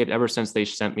 Manscaped, ever since they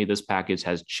sent me this package,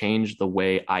 has changed the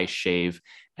way I shave.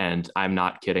 And I'm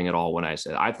not kidding at all when I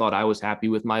said I thought I was happy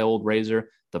with my old razor.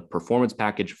 The Performance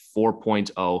Package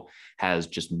 4.0 has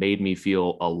just made me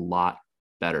feel a lot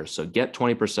better. So get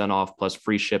 20% off plus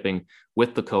free shipping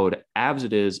with the code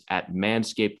AVSITIS at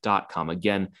manscaped.com.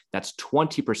 Again, that's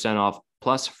 20% off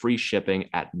plus free shipping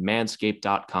at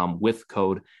manscaped.com with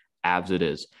code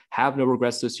AVSITIS. Have no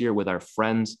regrets this year with our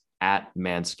friends at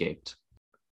Manscaped.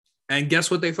 And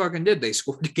guess what they fucking did? They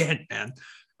scored again, man.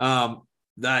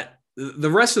 That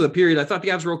the rest of the period, I thought the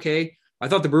Avs were okay. I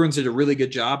thought the Bruins did a really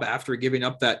good job after giving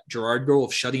up that Girard goal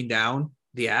of shutting down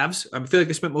the Avs. I feel like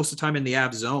I spent most of the time in the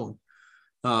Avs zone.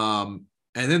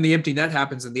 And then the empty net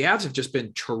happens, and the Avs have just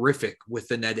been terrific with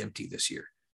the net empty this year.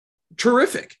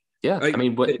 Terrific. Yeah. Like, I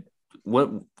mean,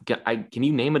 can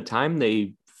you name a time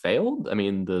they failed? I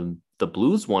mean, the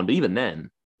Blues won, but even then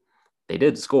they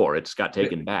did score. It just got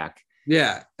taken back.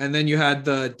 Yeah. And then you had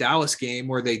the Dallas game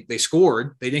where they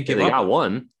scored. They didn't give up. They got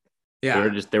one. Yeah.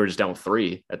 They were just down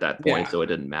 3 at that point. So it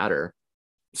didn't matter.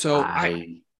 So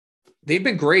they've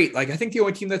been great. Like, I think the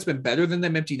only team that's been better than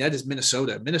them empty net is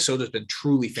Minnesota. Minnesota's been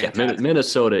truly fantastic. Yeah,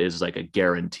 Minnesota is like a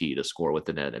guarantee to score with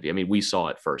the net empty. I mean, we saw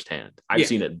it firsthand. I've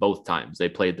seen it both times. They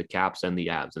played the Caps and the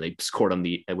Avs, and they scored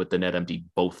with the net empty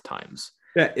both times.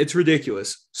 Yeah, it's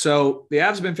ridiculous. So the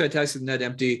Avs have been fantastic. The net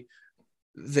empty.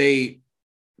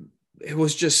 It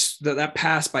was just that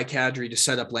pass by Kadri to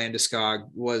set up Landeskog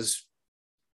was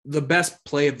the best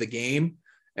play of the game.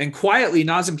 And quietly,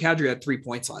 Nazem Kadri had 3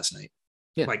 points last night.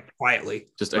 Yeah. Like quietly.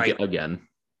 Just again.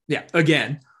 Yeah,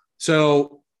 again.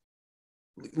 So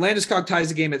Landeskog ties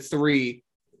the game at 3.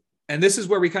 And this is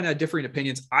where we kind of had differing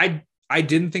opinions. I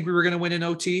didn't think we were going to win in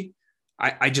OT.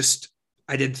 I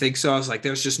didn't think so. I was like,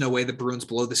 there's just no way the Bruins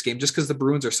blow this game just because the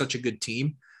Bruins are such a good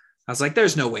team. I was like,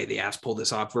 there's no way the Avs pull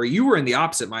this off. Where you were in the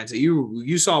opposite mindset.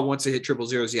 You saw once they hit 000, the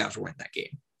Avs were winning that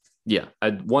game. Yeah.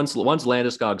 Once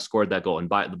Landeskog scored that goal, and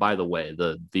by the way,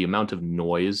 the amount of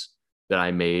noise that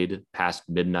I made past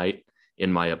midnight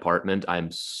in my apartment,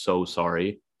 I'm so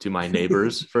sorry to my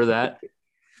neighbors for that,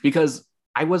 because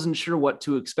I wasn't sure what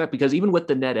to expect, because even with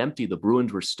the net empty, the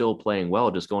Bruins were still playing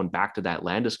well. Just going back to that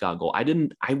Landeskog goal,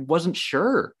 I wasn't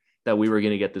sure that we were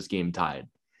going to get this game tied.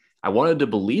 I wanted to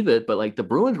believe it, but like the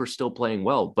Bruins were still playing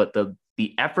well, but the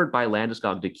effort by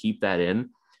Landeskog to keep that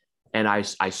in, and I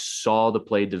saw the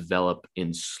play develop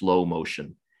in slow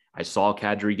motion. I saw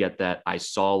Kadri get that. I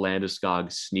saw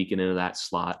Landeskog sneaking into that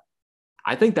slot.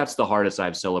 I think that's the hardest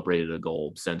I've celebrated a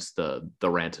goal since the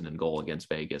Rantanen goal against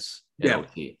Vegas.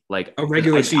 OT. Like a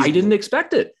regular season. I didn't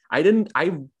expect it.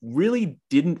 I really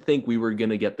didn't think we were going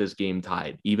to get this game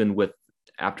tied, even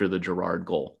after the Girard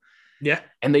goal. Yeah.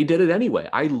 And they did it anyway.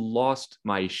 I lost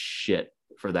my shit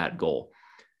for that goal.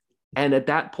 And at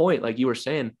that point, like you were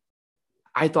saying,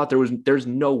 I thought there's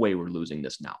no way we're losing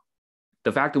this now.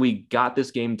 The fact that we got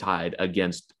this game tied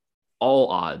against all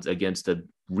odds, against a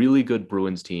really good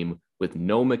Bruins team with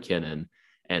no McKinnon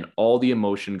and all the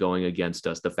emotion going against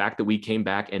us, the fact that we came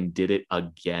back and did it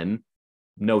again,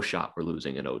 no shot we're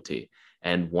losing in OT.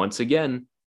 And once again,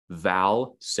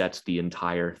 Val sets the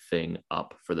entire thing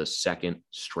up for the second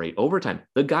straight overtime.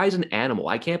 The guy's an animal.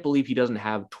 I can't believe he doesn't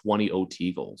have 20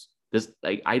 OT goals.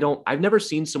 I've never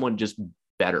seen someone just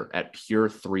better at pure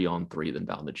 3-on-3 than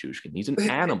Val Nichushkin. He's an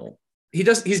animal.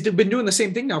 He's been doing the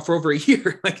same thing now for over a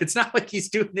year. Like, it's not like he's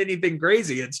doing anything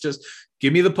crazy. It's just,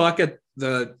 give me the puck at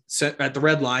the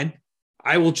red line.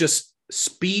 I will just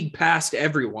speed past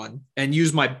everyone and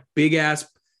use my big ass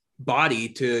body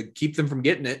to keep them from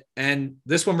getting it. And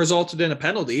this one resulted in a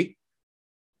penalty.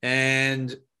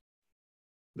 And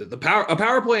a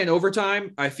power play in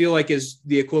overtime, I feel like, is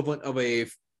the equivalent of a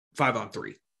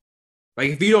 5-on-3. Like,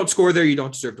 if you don't score there, you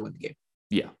don't deserve to win the game.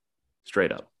 Yeah,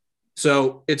 straight up.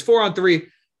 So it's 4-on-3,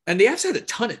 and the Avs had a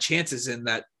ton of chances in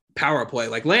that power play.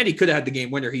 Like, Landy could have had the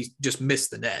game winner. He just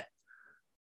missed the net.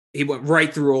 He went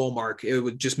right through Ullmark. It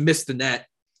would just miss the net.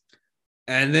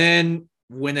 And then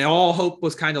when all hope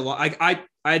was kind of I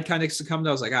had kind of succumbed.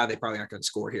 I was like, they probably aren't going to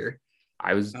score here.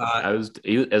 I was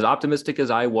as optimistic as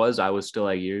I was still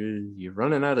like, you're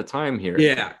running out of time here.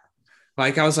 Yeah.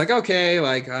 Like, I was like, okay,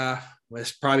 like,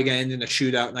 it's probably going to end in a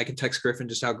shootout, and I can text Griffin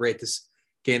just how great this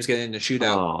game's going to end in a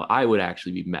shootout. Oh, I would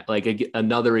actually be mad. Like,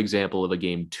 another example of a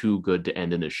game too good to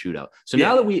end in a shootout. So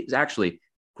now that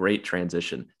great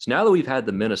transition. So now that we've had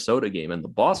the Minnesota game and the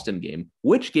Boston game,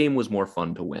 which game was more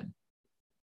fun to win?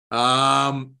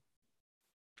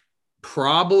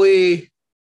 Probably.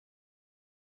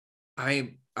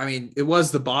 I mean, it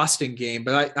was the Boston game,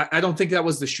 but I don't think that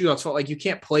was the shootout's fault. Like, you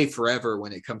can't play forever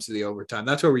when it comes to the overtime.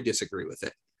 That's where we disagree with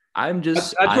it.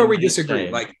 That's where we disagree.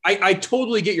 Saying. Like, I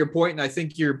totally get your point, and I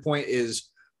think your point is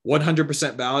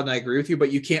 100% valid, and I agree with you,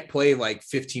 but you can't play like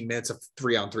 15 minutes of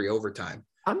 3-on-3 overtime.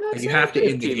 I'm not saying you have to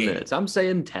end the game. Minutes. I'm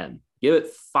saying 10. Give it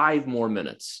 5 more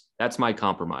minutes. That's my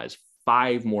compromise.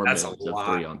 5 more minutes of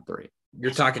 3-on-3.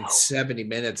 You're talking 70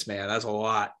 minutes, man. That's a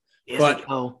lot.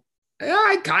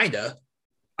 I kind of.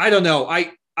 I don't know.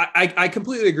 I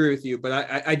completely agree with you, but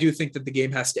I do think that the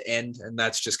game has to end, and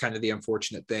that's just kind of the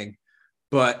unfortunate thing.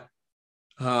 But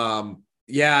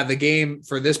the game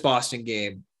for this Boston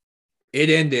game, it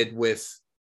ended with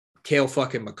Cale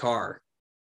fucking Makar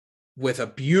with a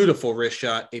beautiful wrist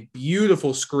shot, a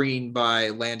beautiful screen by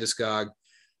Landeskog,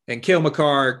 And Cale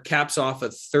Makar caps off a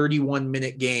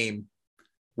 31-minute game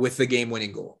with the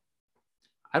game-winning goal.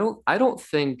 I don't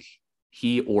think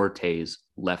he or Tays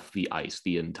left the ice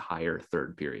the entire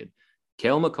third period.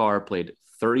 Cale Makar played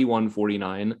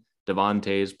 31-49. Devon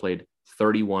Tays played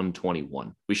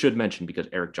 31-21. We should mention because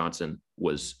Erik Johnson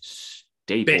was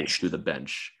stapled to the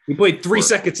bench. He played 3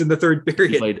 seconds in the third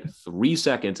period. He played 3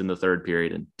 seconds in the third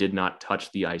period and did not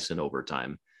touch the ice in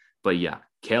overtime. But yeah,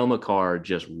 Cale Makar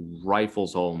just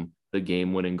rifles home the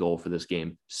game-winning goal for this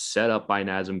game, set up by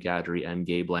Nazem Kadri and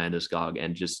Gabe Landeskog,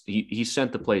 and just he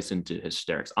sent the place into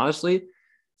hysterics. Honestly,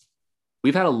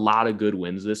 we've had a lot of good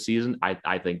wins this season.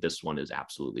 I think this one is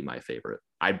absolutely my favorite.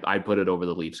 I'd put it over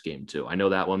the Leafs game too. I know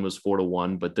that one was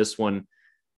 4-1, but this one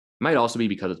might also be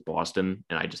because it's Boston,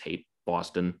 and I just hate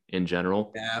Boston in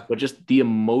general. Yeah. But just the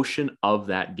emotion of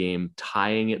that game,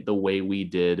 tying it the way we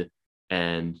did,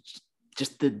 and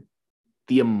just the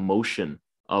emotion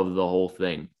of the whole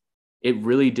thing. It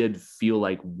really did feel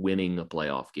like winning a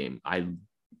playoff game. I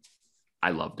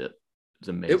loved it. It was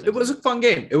amazing. It was a fun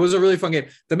game. It was a really fun game.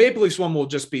 The Maple Leafs one will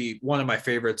just be one of my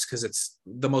favorites because it's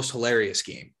the most hilarious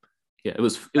game. Yeah, it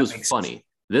was funny. Sense.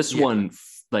 This one,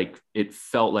 like, it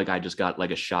felt like I just got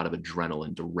like a shot of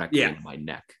adrenaline directly in my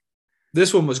neck.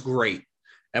 This one was great.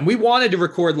 And we wanted to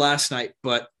record last night,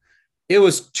 but it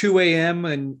was 2 a.m.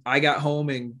 and I got home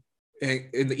in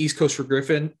the East Coast for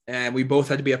Griffin, and we both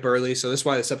had to be up early. So that's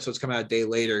why this episode's coming out a day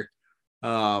later.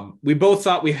 We both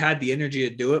thought we had the energy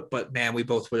to do it, but man, we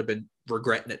both would have been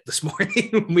regretting it this morning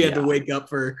when we had to wake up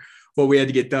for what we had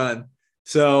to get done.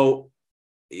 So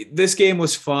this game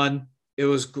was fun. It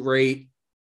was great.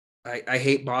 I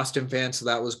hate Boston fans, so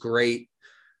that was great.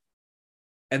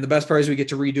 And the best part is we get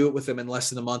to redo it with them in less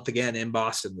than a month again in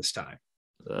Boston this time.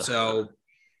 So,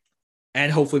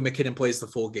 and hopefully McKinnon plays the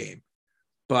full game.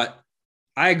 But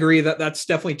I agree that that's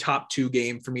definitely top 2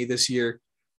 game for me this year.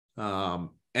 And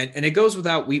it goes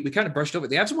without, we kind of brushed over.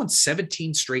 The Avs won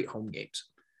 17 straight home games.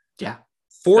 Yeah.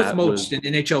 Fourth most in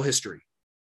NHL history.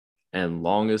 And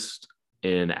longest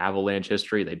in Avalanche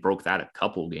history. They broke that a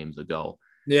couple games ago.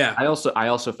 Yeah. I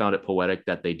also found it poetic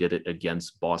that they did it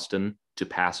against Boston to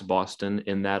pass Boston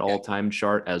in that all-time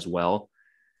chart as well.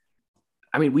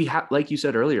 I mean, we have, like you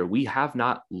said earlier, we have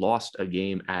not lost a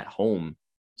game at home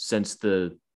since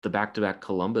the back-to-back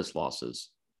Columbus losses.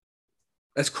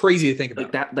 That's crazy to think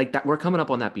about. Like that, we're coming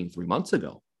up on that being 3 months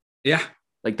ago. Yeah.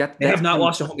 Like that. They have not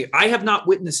lost a home game. I have not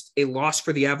witnessed a loss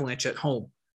for the Avalanche at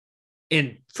home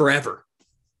in forever.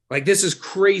 Like, this is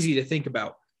crazy to think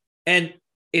about. And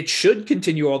it should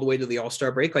continue all the way to the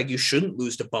All-Star break. Like, you shouldn't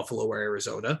lose to Buffalo or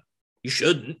Arizona. You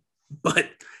shouldn't. But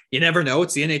you never know.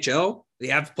 It's the NHL. They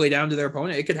have to play down to their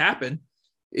opponent. It could happen.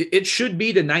 It should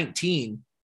be to 19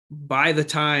 by the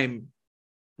time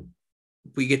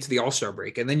we get to the All-Star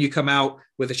break. And then you come out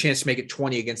with a chance to make it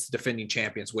 20 against the defending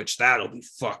champions, which that'll be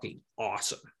fucking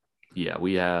awesome. Yeah,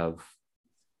 we have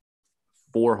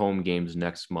 4 home games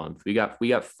next month. We got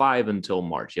 5 until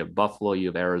March. You have Buffalo, you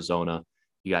have Arizona,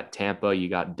 you got Tampa, you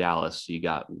got Dallas, you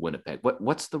got Winnipeg.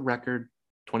 What's the record?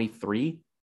 23?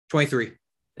 23.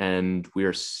 And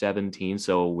we're 17,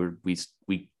 so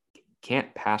we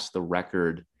can't pass the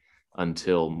record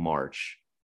until March.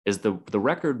 Is the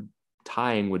record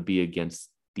tying would be against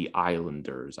the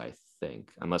Islanders, I think,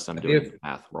 unless I'm doing the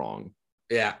math wrong.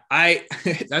 Yeah,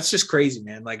 that's just crazy,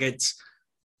 man. Like,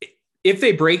 if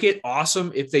they break it,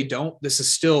 awesome. If they don't, this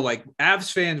is still, like,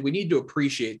 Avs fans, we need to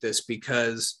appreciate this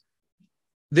because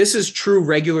this is true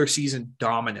regular season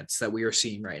dominance that we are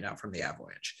seeing right now from the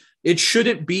Avalanche. It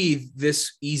shouldn't be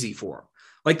this easy for them.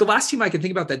 Like, the last team I can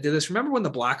think about that did this, remember when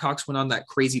the Blackhawks went on that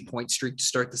crazy point streak to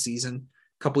start the season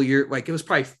a couple of years, like, it was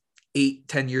probably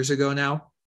 8-10 years ago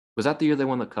now. Was that the year they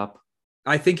won the cup?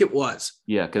 I think it was.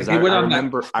 Yeah, because like, I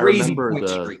remember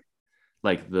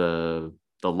the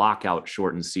lockout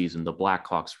shortened season. The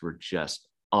Blackhawks were just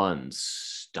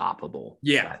unstoppable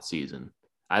that season.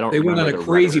 They went on a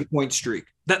crazy point streak.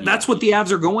 That's what the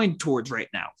Avs are going towards right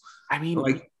now. I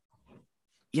mean,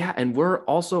 yeah, and we're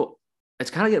also,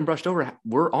 it's kind of getting brushed over.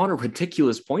 We're on a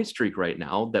ridiculous point streak right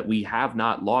now that we have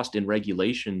not lost in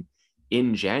regulation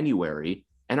in January.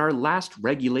 And our last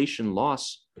regulation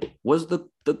loss was the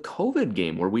COVID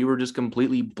game where we were just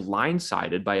completely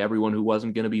blindsided by everyone who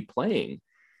wasn't going to be playing.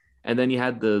 And then you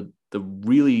had the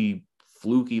really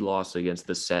fluky loss against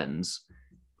the Sens.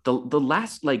 The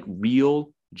last, like,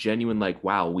 real, genuine, like,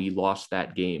 wow, we lost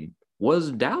that game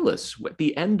was Dallas at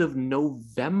the end of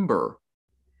November.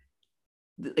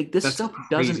 Like, this stuff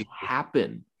doesn't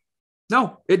happen.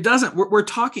 No, it doesn't. We're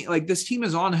talking, like, this team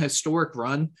is on a historic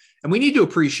run, and we need to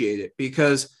appreciate it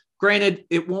because granted,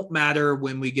 it won't matter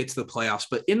when we get to the playoffs,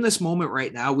 but in this moment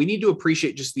right now, we need to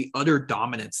appreciate just the utter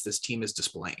dominance this team is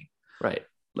displaying. Right.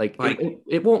 Like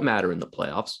it won't matter in the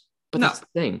playoffs, but No. that's the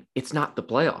thing. It's not the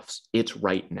playoffs. It's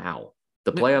right now.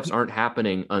 The playoffs aren't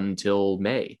happening until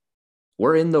May.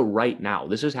 We're in the right now.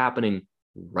 This is happening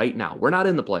right now. We're not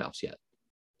in the playoffs yet.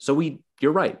 So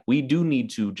you're right. We do need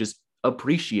to just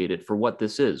appreciate it for what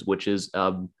this is, which is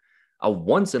a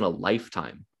once in a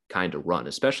lifetime kind of run,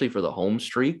 especially for the home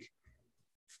streak.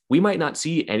 We might not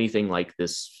see anything like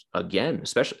this again,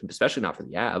 especially not for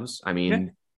the Avs. I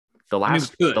mean, the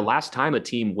last time a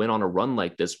team went on a run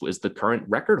like this was the current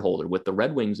record holder with the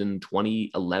Red Wings in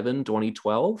 2011,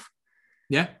 2012.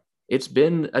 Yeah. It's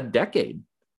been a decade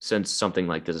since something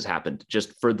like this has happened,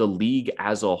 just for the league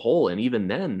as a whole. And even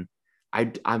then,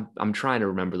 I'm trying to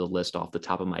remember the list off the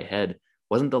top of my head.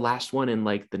 Wasn't the last one in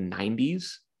like the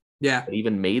 90s? Yeah. That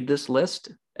even made this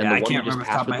list? And the one that just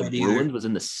passed with the Bruins was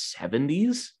in the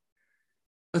 70s?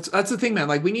 That's the thing, man.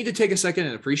 Like, we need to take a second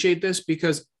and appreciate this,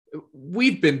 because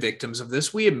we've been victims of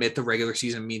this. We admit the regular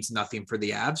season means nothing for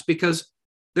the Avs because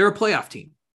they're a playoff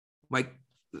team. Like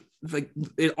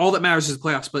all that matters is the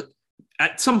playoffs. But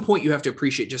at some point, you have to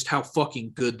appreciate just how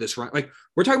fucking good this run. Like,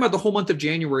 we're talking about the whole month of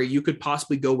January. You could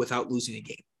possibly go without losing a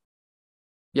game.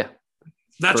 Yeah.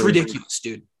 That's ridiculous,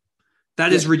 dude.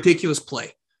 That is ridiculous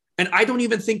play. And I don't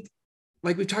even think,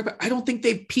 like we've talked about, I don't think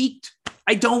they've peaked.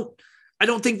 I don't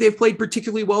think they've played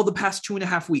particularly well the past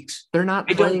 2.5 weeks. They're not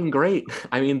playing great.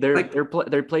 I mean, they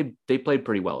played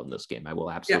pretty well in this game. I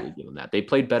will absolutely give them that. They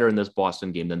played better in this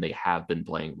Boston game than they have been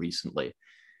playing recently.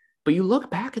 But you look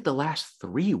back at the last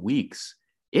 3 weeks,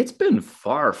 it's been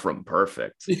far from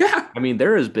perfect. Yeah. I mean,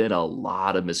 there has been a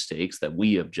lot of mistakes that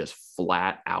we have just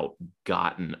flat out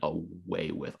gotten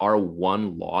away with. Our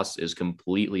one loss is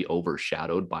completely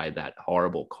overshadowed by that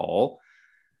horrible call.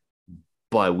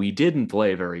 But we didn't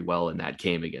play very well in that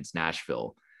game against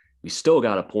Nashville. We still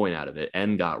got a point out of it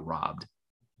and got robbed.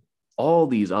 All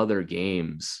these other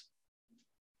games,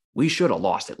 we should have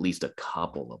lost at least a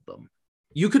couple of them.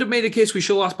 You could have made a case we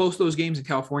should have lost both those games in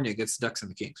California against the Ducks and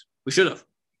the Kings. We should have.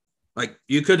 Like,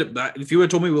 you could have, if you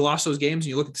had told me we lost those games and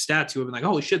you look at the stats, you would have been like,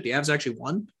 holy shit, the Avs actually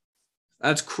won.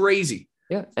 That's crazy.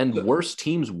 Yeah. And worse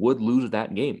teams would lose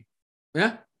that game.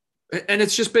 Yeah. And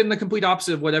it's just been the complete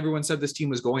opposite of what everyone said this team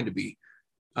was going to be.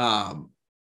 Or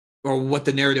what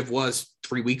the narrative was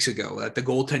 3 weeks ago, that the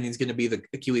goaltending is going to be the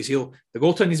Achilles heel. The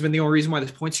goaltending has been the only reason why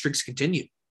this point streaks continue.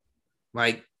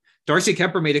 Like, Darcy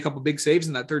Kemper made a couple big saves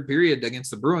in that third period against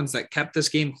the Bruins that kept this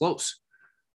game close.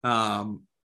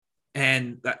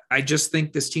 And I just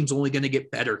think this team's only going to get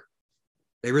better.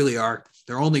 They really are.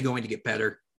 They're only going to get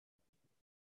better.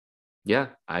 Yeah,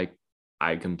 I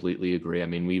completely agree. I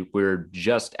mean, we're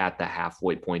just at the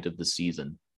halfway point of the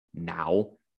season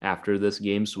now after this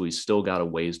game, so we still got a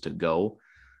ways to go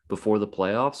before the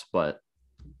playoffs, but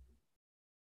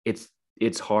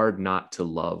it's hard not to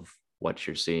love what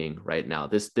you're seeing right now.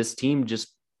 This team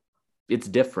just, it's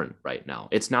different right now.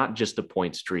 It's not just a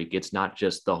point streak. It's not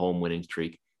just the home winning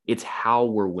streak. It's how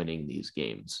we're winning these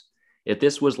games. If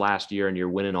this was last year and you're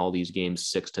winning all these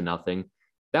games 6-0,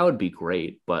 that would be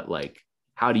great. But like,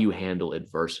 how do you handle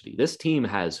adversity? This team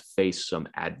has faced some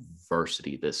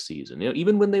adversity this season. You know,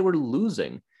 even when they were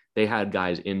losing, they had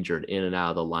guys injured in and out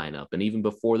of the lineup. And even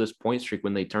before this point streak,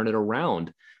 when they turned it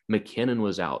around, McKinnon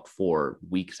was out for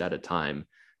weeks at a time.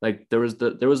 Like, there was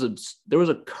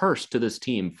a curse to this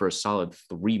team for a solid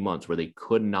 3 months where they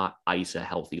could not ice a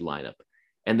healthy lineup,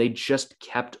 and they just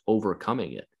kept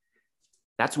overcoming it.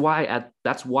 That's why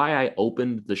I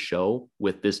opened the show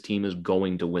with this team is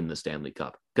going to win the Stanley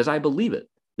Cup, because I believe it.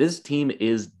 This team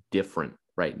is different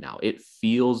right now. It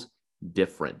feels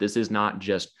different. This is not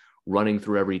just running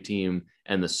through every team,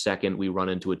 and the second we run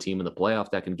into a team in the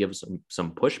playoff that can give us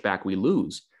some pushback, we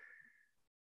lose.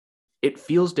 It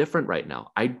feels different right now.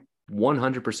 I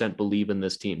 100% believe in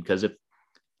this team, because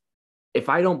if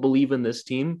I don't believe in this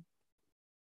team,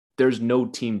 there's no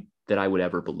team that I would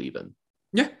ever believe in.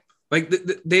 Yeah. Like,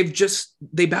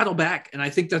 they battle back. And I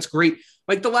think that's great.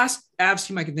 Like, the last Avs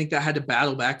team I can think that had to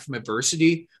battle back from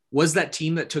adversity was that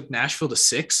team that took Nashville to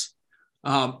 6.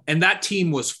 And that team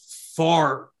was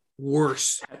far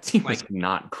worse. That team was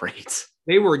not great.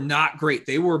 They were not great.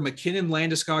 They were McKinnon,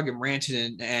 Landeskog, and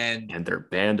Rantanen, and their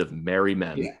band of merry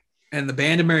men. Yeah, and the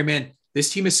band of merry men.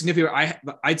 This team is significant.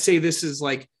 I'd say this is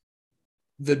like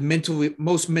the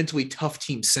most mentally tough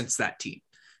team since that team,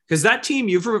 because that team,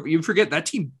 you forget that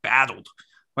team battled.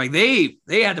 Like, they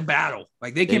had to battle.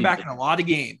 Like, they came back in a lot of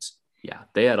games. Yeah,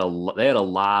 they had a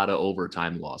lot of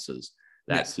overtime losses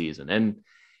that season, and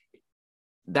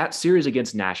that series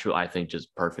against Nashville, I think,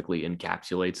 just perfectly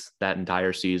encapsulates that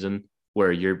entire season.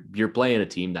 where you're playing a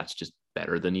team that's just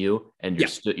better than you, and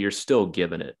you're still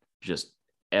giving it just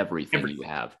everything you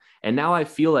have. And now I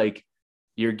feel like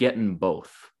you're getting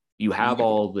both. You have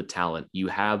all the talent, you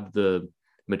have the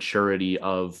maturity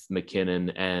of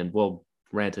McKinnon and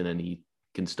Rantanen, he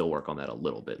can still work on that a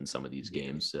little bit in some of these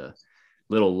games.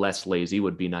 Little less lazy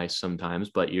would be nice sometimes,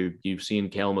 but you've seen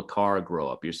Cale Makar grow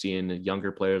up. You're seeing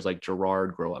younger players like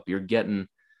Gerard grow up. You're getting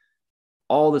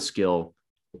all the skill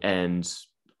and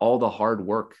all the hard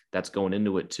work that's going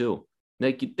into it too.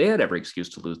 Like, they had every excuse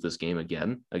to lose this game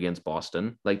again against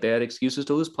Boston. Like, they had excuses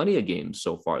to lose plenty of games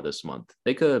so far this month.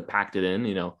 They could have packed it in,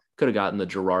 could have gotten the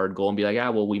Gerard goal and be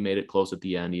like, we made it close at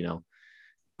the end.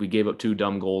 We gave up 2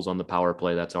 dumb goals on the power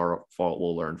play. That's our fault.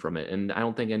 We'll learn from it. And I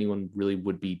don't think anyone really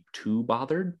would be too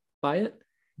bothered by it.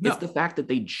 No. It's the fact that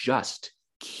they just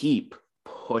keep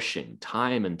pushing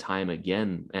time and time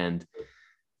again. And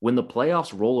when the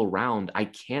playoffs roll around, I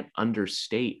can't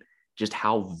understate just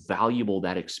how valuable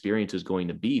that experience is going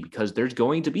to be, because there's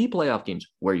going to be playoff games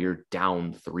where you're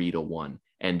down 3-1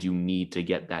 and you need to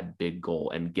get that big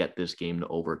goal and get this game to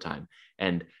overtime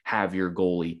and have your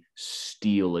goalie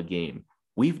steal a game.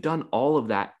 We've done all of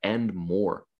that and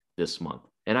more this month.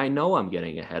 And I know I'm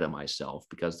getting ahead of myself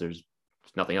because there's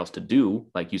nothing else to do.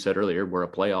 Like you said earlier, we're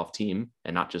a playoff team,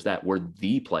 and not just that, we're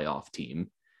the playoff team.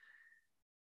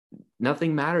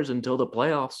 Nothing matters until the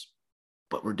playoffs,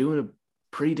 but we're doing a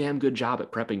pretty damn good job at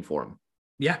prepping for them.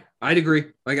 Yeah, I'd agree.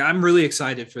 Like, I'm really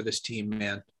excited for this team,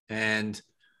 man. And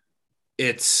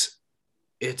it's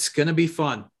going to be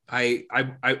fun.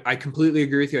 I completely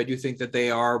agree with you. I do think that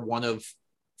they are one of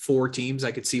 4 teams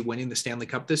I could see winning the Stanley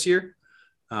Cup this year.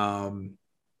 And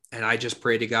I just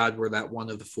pray to God we're that one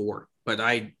of the 4. But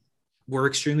we're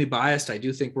extremely biased. I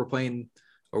do think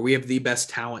we have the best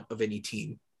talent of any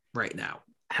team right now.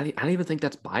 I don't even think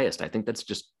that's biased. I think that's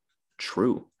just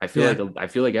true. I feel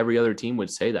like every other team would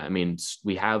say that. I mean,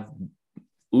 we have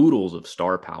oodles of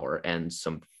star power and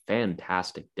some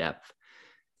fantastic depth.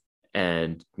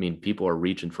 And I mean, people are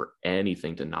reaching for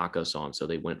anything to knock us on. So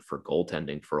they went for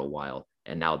goaltending for a while.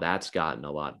 And now that's gotten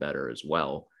a lot better as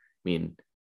well. I mean,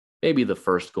 maybe the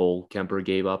first goal Kemper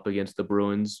gave up against the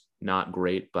Bruins, not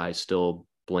great, but I still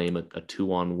blame a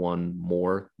 2-on-1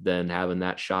 more than having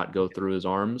that shot go through his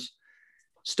arms.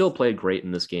 Still played great in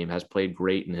this game, has played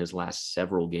great in his last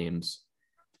several games.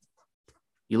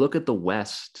 You look at the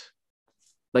West,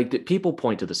 like, people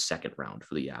point to the second round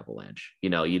for the Avalanche.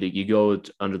 You go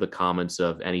under the comments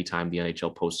of anytime the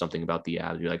NHL posts something about the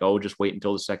Avs, you're like, just wait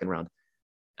until the second round.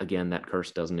 Again, that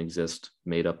curse doesn't exist.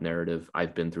 Made up narrative.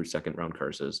 I've been through second round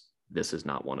curses. This is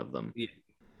not one of them. Yeah.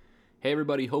 Hey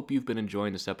everybody, hope you've been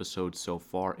enjoying this episode so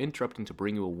far. Interrupting to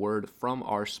bring you a word from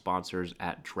our sponsors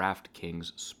at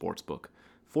DraftKings Sportsbook.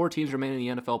 4 teams remain in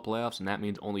the NFL playoffs, and that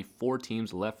means only 4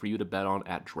 teams left for you to bet on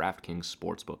at DraftKings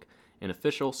Sportsbook, an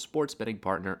official sports betting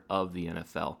partner of the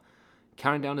NFL.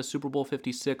 Counting down to Super Bowl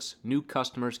 56, new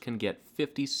customers can get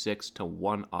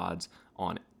 56-1 odds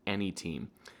on any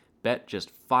team. Bet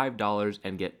just $5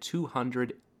 and get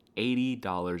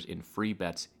 $280 in free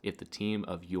bets if the team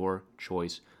of your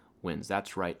choice wins.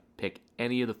 That's right. Pick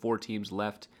any of the 4 teams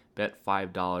left, bet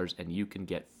 $5, and you can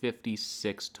get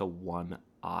 56-1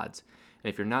 odds.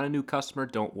 And if you're not a new customer,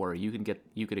 don't worry.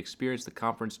 You could experience the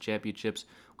conference championships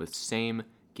with same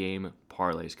game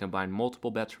parlays. Combine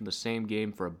multiple bets from the same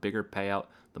game for a bigger payout.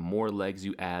 The more legs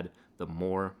you add, the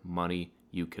more money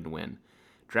you can win.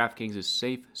 DraftKings is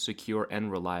safe, secure,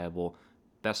 and reliable.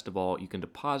 Best of all, you can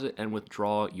deposit and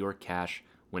withdraw your cash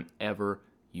whenever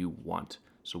you want.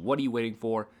 So what are you waiting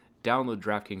for? Download the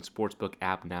DraftKings Sportsbook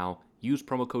app now. Use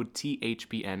promo code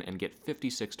THPN and get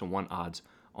 56-1 odds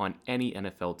on any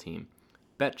NFL team.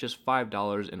 Bet just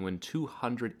 $5 and win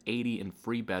 $280 in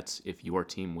free bets if your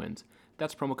team wins.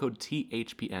 That's promo code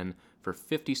THPN for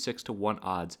 56-1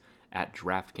 odds at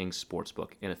DraftKings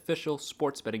Sportsbook, an official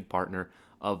sports betting partner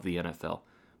of the NFL.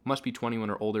 Must be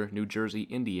 21 or older, New Jersey,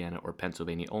 Indiana, or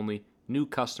Pennsylvania only. New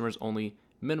customers only.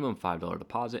 Minimum $5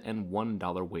 deposit and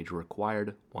 $1 wager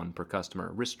required, 1 per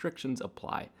customer. Restrictions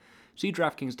apply. See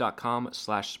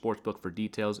DraftKings.com/sportsbook for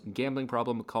details. Gambling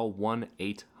problem? Call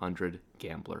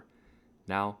 1-800-GAMBLER.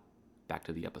 Now, back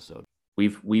to the episode.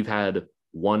 We've had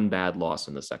 1 bad loss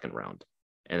in the second round,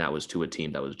 and that was to a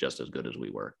team that was just as good as we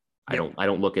were. Yep. I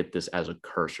don't look at this as a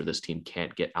curse or this team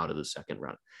can't get out of the second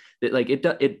round.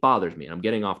 It bothers me. And I'm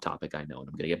getting off topic, I know, and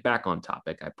I'm going to get back on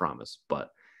topic, I promise. But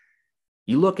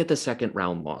you look at the second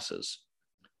round losses.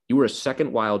 You were a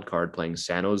second wild card playing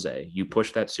San Jose. You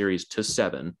push that series to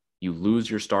 7. You lose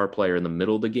your star player in the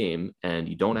middle of the game, and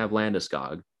you don't have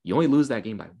Landeskog. You only lose that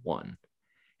game by 1.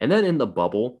 And then in the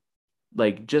bubble,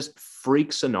 like just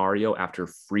freak scenario after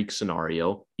freak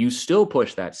scenario, you still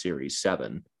push that series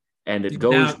 7, and it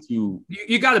goes Now, to.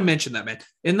 You got to mention that, man.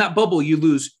 In that bubble, you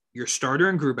lose your starter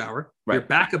in Grubauer, Right. your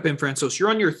backup in Francois. You're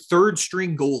on your third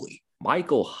string goalie,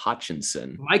 Michael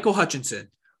Hutchinson. Michael Hutchinson,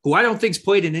 who I don't think's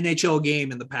played an NHL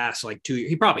game in the past like 2 years.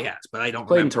 He probably has, but I don't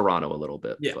Played in remember. Toronto a little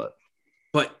bit. Yeah.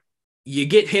 But You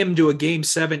get him to a game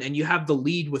 7 and you have the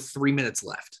lead with 3 minutes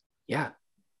left. yeah,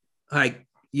 Like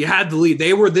you had the lead.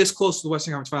 They were this close to the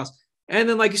Western Conference Finals. And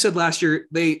then, like you said, last year,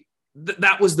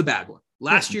 that was the bad one.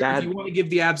 Last year, if you want to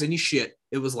give the Avs any shit,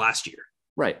 it was last year.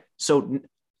 right. So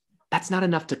that's not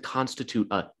enough to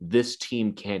constitute this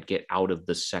team can't get out of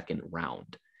the second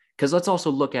round. Because let's also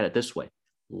look at it this way.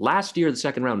 Last year, the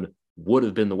second round would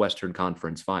have been the Western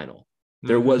Conference Final.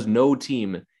 There was no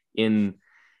team in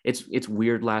it's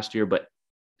weird last year, but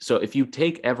so if you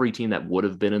take every team that would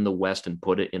have been in the West and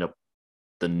put it in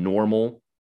the normal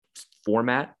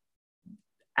format,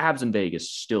 Avs and Vegas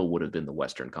still would have been the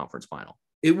Western Conference Final.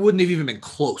 It wouldn't have even been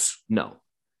close. No.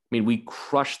 I mean, we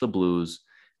crushed the Blues.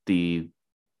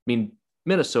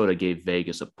 Minnesota gave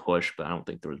Vegas a push, but I don't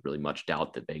think there was really much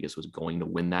doubt that Vegas was going to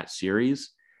win that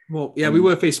series. Well, yeah, we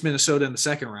would have faced Minnesota in the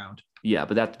second round. Yeah,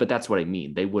 but that's what I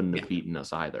mean. They wouldn't have beaten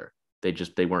us either.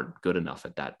 They weren't good enough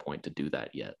at that point to do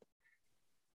that yet.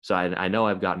 So I know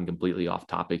I've gotten completely off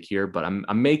topic here, but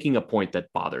I'm making a point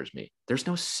that bothers me. There's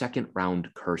no second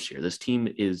round curse here. This team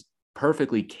is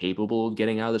perfectly capable of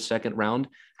getting out of the second round.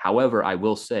 However, I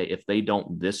will say if they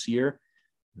don't this year,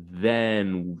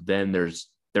 then there's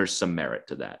some merit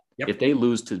to that. Yep. If they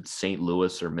lose to St.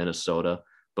 Louis or Minnesota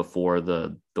before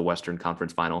the Western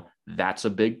Conference Final, that's a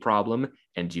big problem,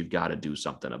 and you've got to do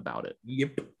something about it.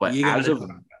 Yep. But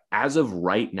as of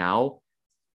right now,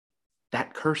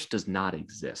 that curse does not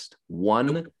exist.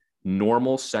 One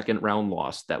normal second round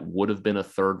loss that would have been a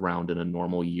third round in a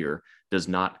normal year does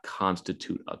not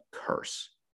constitute a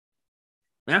curse.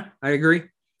 Yeah, I agree.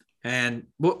 And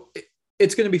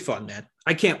it's going to be fun, man.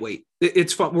 I can't wait.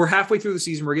 It's fun. We're halfway through the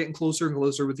season. We're getting closer and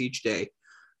closer with each day.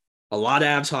 A lot of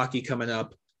Avs hockey coming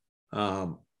up.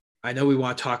 I know we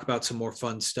want to talk about some more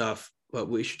fun stuff, but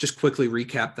we should just quickly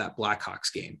recap that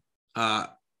Blackhawks game.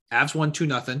 Avs won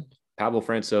 2-0. Pavel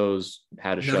Francouz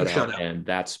had a shutout, and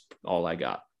that's all I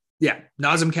got. Yeah.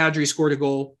 Nazem Kadri scored a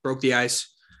goal, broke the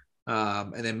ice.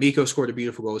 And then Mikko scored a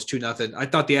beautiful goal. It was 2-0. I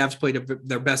thought the Avs played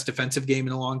their best defensive game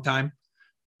in a long time.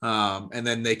 And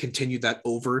then they continued that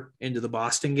over into the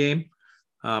Boston game.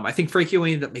 I think Frankie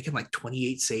only ended up making like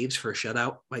 28 saves for a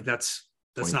shutout. Like that's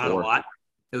 24. Not a lot.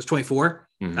 It was 24.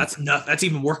 Mm-hmm. That's enough. That's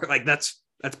even worse. Like that's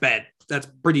bad. That's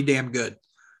pretty damn good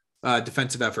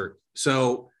defensive effort.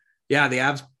 So yeah, the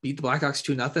Avs beat the Blackhawks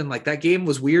 2-0. Like that game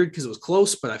was weird because it was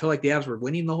close, but I feel like the Avs were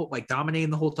winning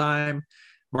dominating the whole time.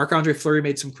 Marc-Andre Fleury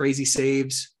made some crazy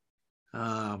saves.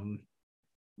 But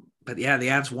yeah, the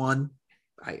Avs won.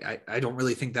 I don't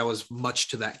really think that was much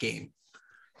to that game.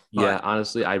 But, yeah,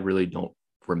 honestly, I really don't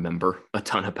remember a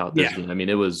ton about this game. I mean,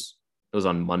 it was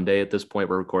on Monday at this point.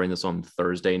 We're recording this on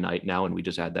Thursday night now, and we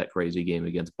just had that crazy game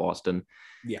against Boston.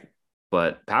 Yeah.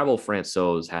 But Pavel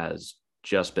Francouz has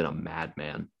just been a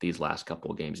madman these last couple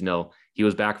of games. He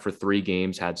was back for 3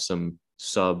 games, had some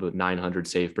sub 900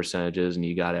 save percentages, and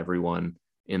you got everyone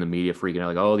in the media freaking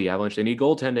out like, oh, the Avalanche, they need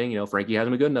goaltending. Frankie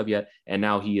hasn't been good enough yet. And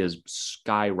now he is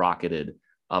skyrocketed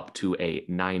up to a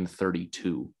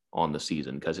 932 on the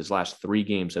season because his last 3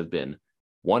 games have been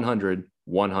 100,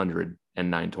 100,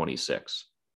 and 926.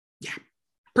 Yeah.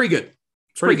 Pretty good.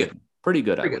 Pretty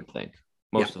good, I would think.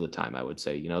 Most of the time, I would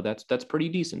say, that's pretty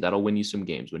decent. That'll win you some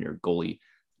games when your goalie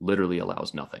literally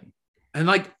allows nothing.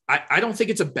 And I don't think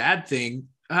it's a bad thing.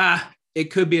 It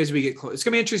could be as we get close. It's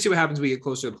going to be interesting to see what happens when we get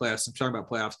closer to the playoffs. I'm talking about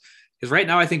playoffs because right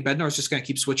now I think Bednar is just going to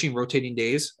keep switching, rotating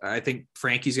days. I think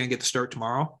Frankie's going to get the start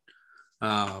tomorrow.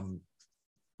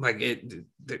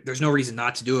 There's no reason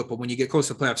not to do it. But when you get close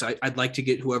to the playoffs, I'd like to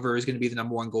get whoever is going to be the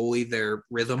number 1 goalie, their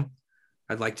rhythm.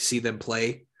 I'd like to see them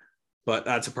play, but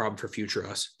that's a problem for future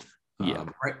us. Yeah.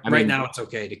 Right now it's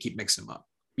okay to keep mixing them up.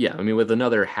 Yeah. I mean, with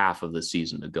another half of the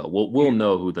season to go, we'll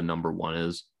know who the number 1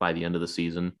 is by the end of the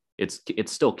season. It's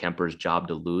still Kemper's job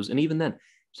to lose. And even then,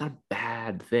 it's not a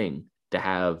bad thing to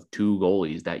have 2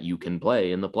 goalies that you can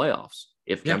play in the playoffs.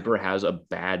 If Kemper has a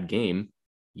bad game,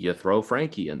 you throw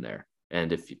Frankie in there.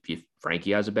 And if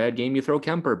Frankie has a bad game, you throw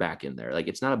Kemper back in there. Like,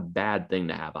 it's not a bad thing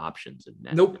to have options in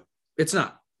net. Nope, it's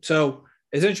not. So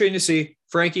it's interesting to see.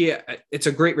 Frankie, it's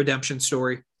a great redemption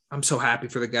story. I'm so happy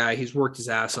for the guy. He's worked his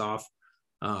ass off.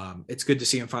 It's good to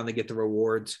see him finally get the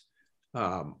rewards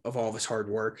of all of his hard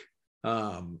work.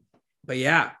 But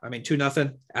yeah, I mean,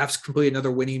 2-0. Avs complete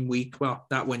another winning week. Well,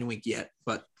 not winning week yet,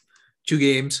 but 2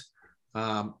 games.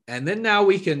 And then now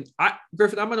we can,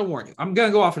 Griffin, I'm going to warn you. I'm going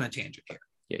to go off on a tangent here.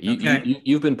 Yeah,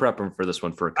 you've been prepping for this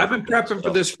one for a couple I've been prepping for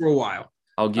this for a while.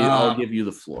 I'll give you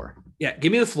the floor. Yeah,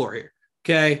 give me the floor here.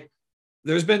 Okay.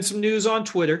 There's been some news on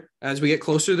Twitter as we get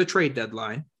closer to the trade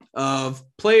deadline of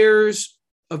players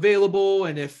available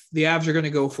and if the Avs are going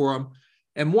to go for them.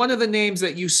 And one of the names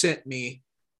that you sent me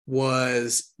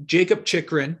was Jacob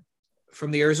Chychrun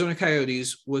from the Arizona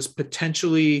Coyotes was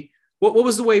potentially what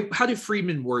was the way? How did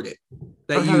Friedman word it?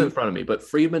 I don't have it in front of me, but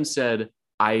Friedman said,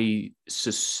 I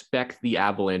suspect the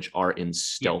Avalanche are in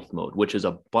stealth mode, which is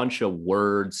a bunch of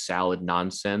word salad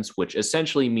nonsense, which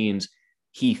essentially means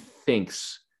he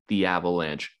thinks the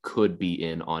Avalanche could be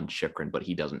in on Chychrun, but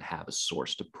he doesn't have a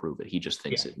source to prove it. He just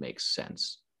thinks it makes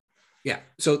sense. Yeah.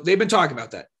 So they've been talking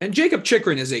about that. And Jacob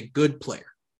Chychrun is a good player.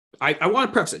 I want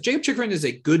to preface it. Jacob Chychrun is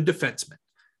a good defenseman.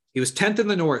 He was 10th in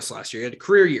the Norris last year. He had a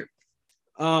career year.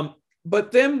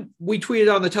 But then we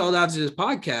tweeted on the Tell It Avs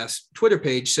podcast Twitter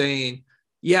page saying,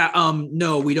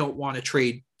 no, we don't want to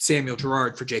trade Samuel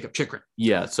Girard for Jacob Chychrun.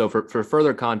 Yeah. So for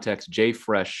further context, Jay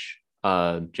Fresh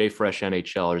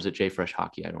NHL, or is it Jay Fresh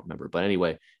Hockey? I don't remember. But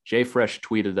anyway, Jay Fresh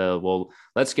tweeted,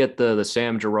 let's get the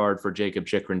Sam Girard for Jacob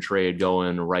Chychrun trade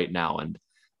going right now. And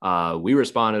we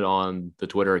responded on the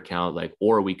Twitter account,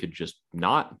 or we could just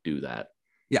not do that.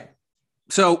 Yeah.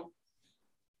 So,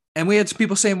 and we had some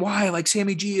people saying, why?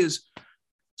 Sammy G is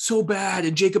so bad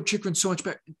and Jacob Chychrun's so much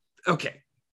better. Okay.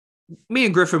 Me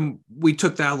and Griffin, we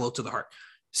took that a little to the heart.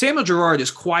 Samuel Girard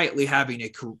is quietly having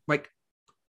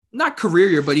not career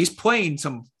year, but he's playing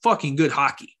some fucking good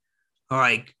hockey.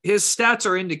 His stats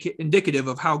are indicative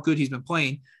of how good he's been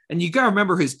playing. And you got to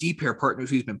remember his deep pair partners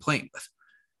who he's been playing with.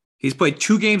 He's played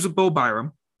 2 games with Bo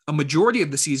Byram, a majority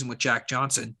of the season with Jack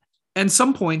Johnson, and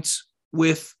some points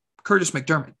with Curtis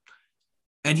McDermott.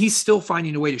 And he's still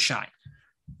finding a way to shine.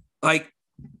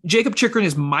 Jacob Chychrun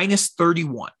is minus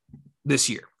 31 this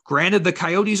year. Granted, the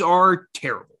Coyotes are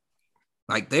terrible.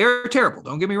 They're terrible.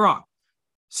 Don't get me wrong.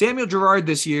 Samuel Girard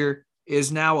this year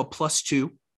is now a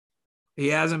 +2. He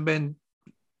hasn't been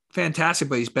fantastic,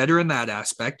 but he's better in that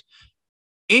aspect.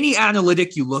 Any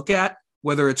analytic you look at,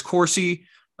 whether it's Corsi,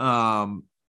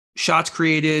 shots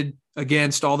created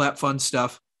against, all that fun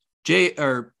stuff,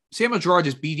 Samuel Girard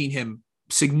is beating him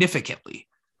significantly.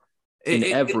 In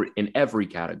every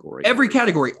category. Every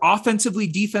category, offensively,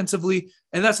 defensively.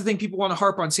 And that's the thing people want to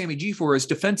harp on Sammy G for is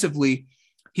defensively,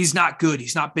 he's not good.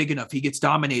 He's not big enough. He gets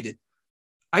dominated.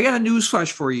 I got a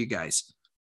newsflash for you guys.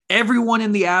 Everyone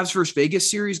in the Avs versus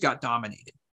Vegas series got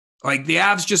dominated. The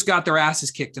Avs just got their asses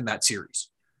kicked in that series.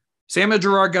 Samuel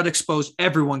Girard got exposed.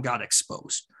 Everyone got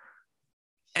exposed.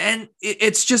 And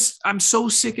it's just, I'm so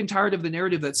sick and tired of the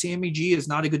narrative that Sammy G is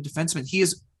not a good defenseman. He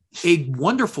is a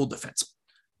wonderful defenseman.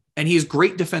 And he is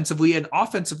great defensively and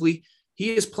offensively.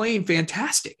 He is playing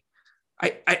fantastic.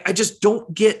 I just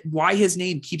don't get why his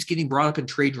name keeps getting brought up in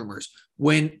trade rumors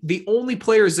when the only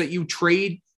players that you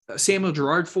trade Samuel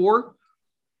Girard for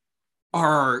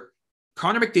are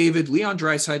Connor McDavid, Leon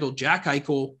Draisaitl, Jack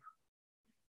Eichel,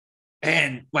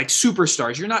 and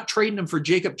superstars. You're not trading them for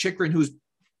Jacob Chychrun, who's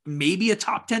maybe a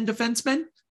top 10 defenseman.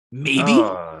 Maybe.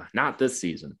 Not this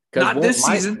season. Not this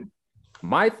season.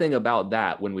 My thing about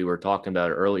that, when we were talking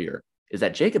about it earlier, is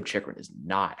that Jacob Chychrun is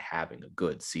not having a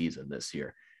good season this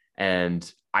year. And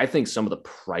I think some of the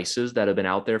prices that have been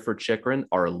out there for Chychrun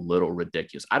are a little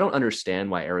ridiculous. I don't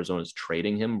understand why Arizona is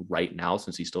trading him right now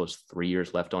since he still has 3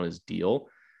 years left on his deal.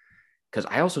 Because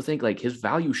I also think his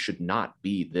value should not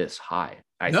be this high.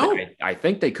 I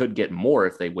think they could get more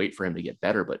if they wait for him to get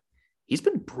better, but he's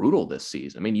been brutal this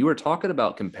season. I mean, you were talking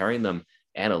about comparing them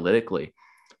analytically.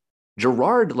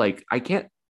 Girard, I can't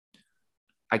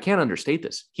understate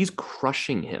this. He's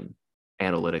crushing him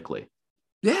analytically.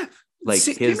 Yeah.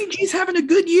 Sammy G's having a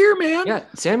good year, man. Yeah,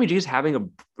 Sammy G's having a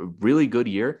really good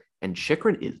year, and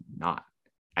Chychrun is not,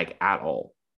 at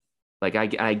all. I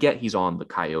get he's on the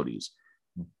Coyotes,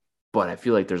 but I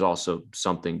feel there's also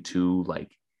something to,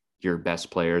 your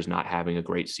best players not having a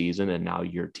great season, and now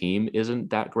your team isn't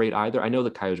that great either. I know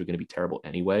the Coyotes are going to be terrible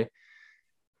anyway,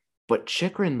 but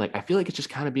Chychrun, I feel it's just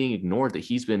kind of being ignored that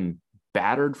he's been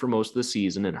battered for most of the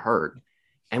season and hurt.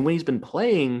 And when he's been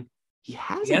playing, he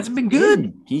hasn't been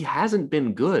good. He hasn't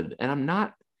been good. And I'm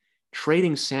not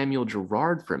trading Samuel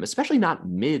Girard for him, especially not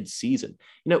mid-season.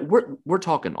 We're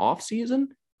talking off-season.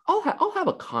 I'll have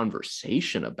a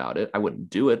conversation about it. I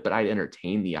wouldn't do it, but I'd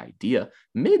entertain the idea.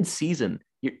 Mid-season,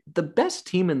 the best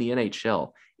team in the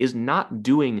NHL is not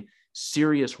doing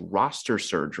serious roster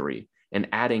surgery and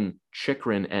adding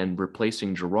Chychrun and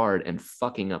replacing Girard and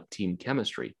fucking up team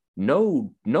chemistry.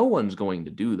 No one's going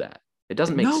to do that. It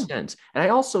doesn't make sense. And I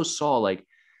also saw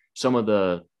some of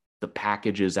the the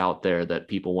packages out there that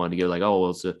people want to get, like, oh,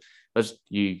 well,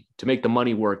 to make the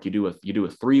money work, you do a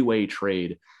 3-way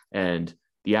trade, and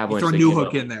the Avalanche throw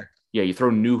Newhook in there. Yeah, you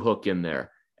throw Newhook in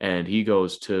there, and he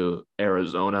goes to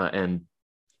Arizona, and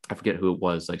I forget who it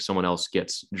was, like someone else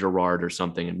gets Girard or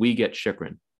something, and we get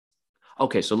Chychrun.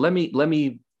 Okay, so let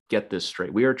me get this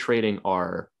straight. We are trading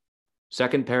our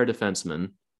second pair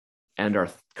defenseman and our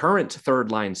currently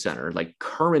third line center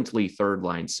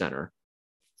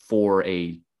for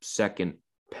a second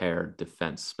pair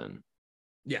defenseman.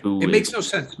 Yeah, it makes no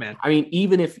sense, man. I mean,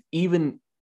 even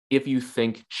if you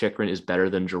think Chychrun is better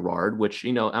than Girard, which,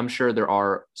 I'm sure there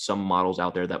are some models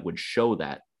out there that would show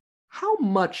that, how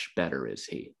much better is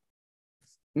he?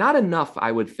 Not enough,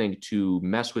 I would think, to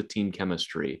mess with team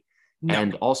chemistry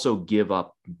and also give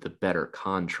up the better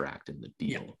contract in the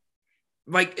deal. Yeah.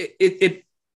 Like it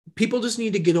people just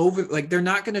need to get over, like, they're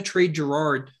not going to trade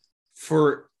Girard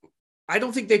I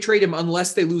don't think they trade him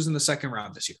unless they lose in the second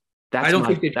round this year.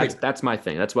 That's my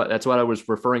thing. That's what I was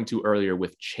referring to earlier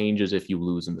with changes if you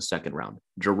lose in the second round.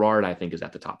 Girard, I think, is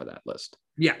at the top of that list.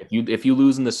 Yeah. If you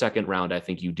lose in the second round, I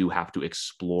think you do have to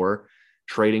explore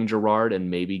trading Girard and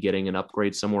maybe getting an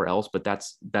upgrade somewhere else. But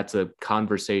that's a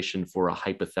conversation for a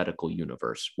hypothetical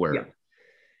universe where,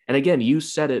 and again, you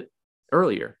said it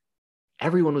earlier,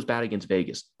 everyone was bad against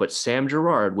Vegas, but Sam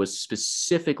Girard was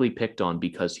specifically picked on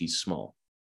because he's small.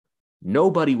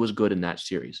 Nobody was good in that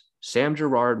series. Sam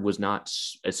Girard was not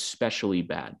especially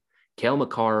bad. Cale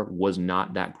Makar was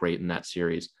not that great in that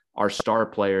series. Our star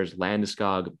players,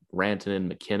 Landeskog,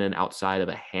 Rantanen, McKinnon, outside of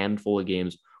a handful of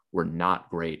games, were not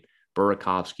great.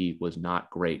 Burakovsky was not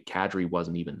great. Kadri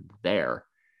wasn't even there.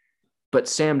 But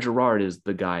Sam Girard is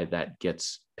the guy that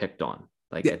gets picked on.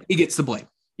 He gets the blame.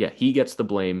 Yeah, he gets the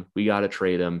blame. We got to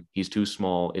trade him. He's too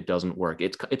small. It doesn't work.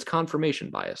 It's confirmation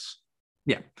bias.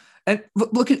 Yeah. And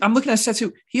I'm looking at stats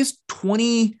too. He has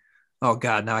 20. Oh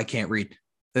God, now I can't read.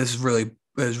 This is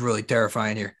really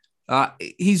terrifying here.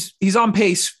 He's on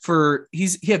pace for, he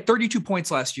had 32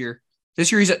 points last year.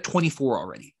 This year he's at 24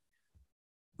 already.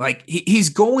 Like he's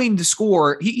going to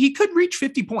score. He could reach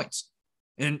 50 points,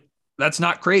 and that's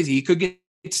not crazy. He could get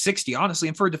 60, honestly.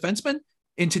 And for a defenseman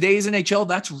in today's NHL,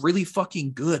 that's really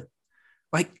fucking good.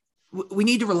 Like, we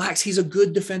need to relax. He's a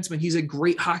good defenseman. He's a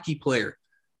great hockey player.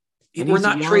 We're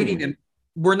not trading him.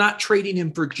 We're not trading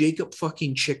him for Jacob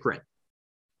fucking Chychrun.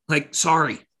 Like,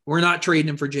 sorry, we're not trading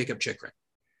him for Jacob Chychrun.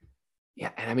 Yeah,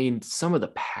 and I mean, some of the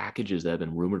packages that have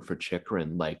been rumored for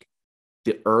Chychrun, like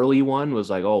the early one was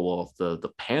like, oh, well, if the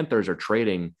Panthers are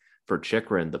trading for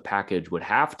Chychrun, the package would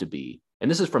have to be,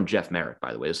 and this is from Jeff Merrick,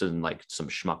 by the way. This isn't like some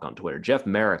schmuck on Twitter. Jeff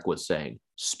Merrick was saying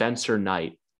Spencer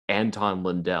Knight, Anton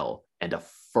Lundell, and a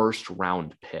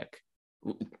first-round pick.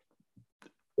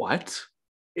 What?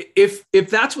 If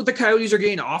that's what the Coyotes are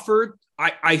getting offered,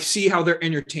 I see how they're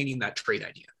entertaining that trade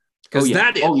idea. Because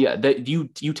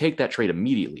you take that trade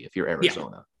immediately if you're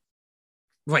Arizona.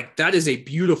 Yeah. Like, that is a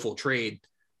beautiful trade.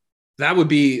 That would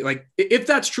be like, if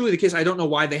that's truly the case, I don't know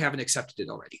why they haven't accepted it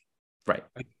already. Right.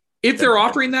 Like, if they're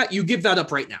offering that, you give that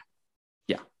up right now.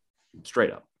 Yeah,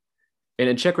 straight up.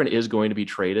 And Chychrun is going to be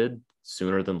traded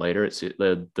sooner than later. It's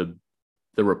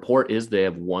the report is they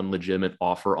have one legitimate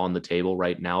offer on the table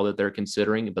right now that they're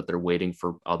considering, but they're waiting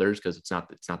for others because it's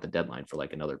not the deadline for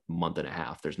like another month and a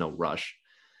half. There's no rush.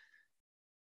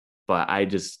 But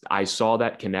I saw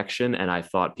that connection, and I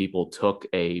thought people took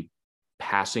a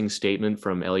passing statement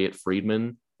from Elliot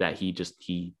Friedman that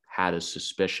he had a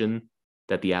suspicion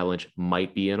that the Avalanche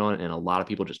might be in on it, and a lot of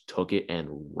people just took it and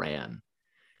ran.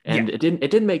 And it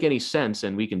didn't make any sense,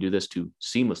 and we can do this to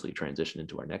seamlessly transition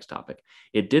into our next topic.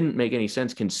 It didn't make any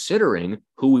sense considering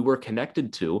who we were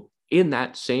connected to in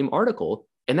that same article,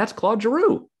 and that's Claude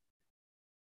Giroux.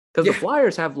 Because the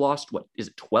Flyers have lost,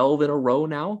 12 in a row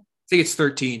now? I think it's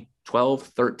 13. 12,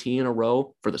 13 in a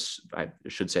row I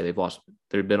should say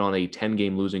they've been on a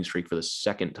 10-game losing streak for the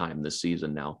second time this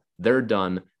season now. They're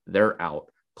done. They're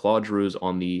out. Claude Giroux's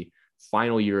on the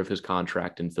final year of his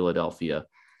contract in Philadelphia.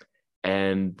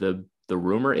 And the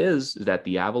rumor is that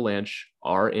the Avalanche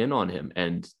are in on him,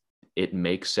 and it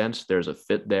makes sense. There's a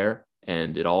fit there,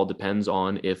 and it all depends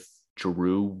on if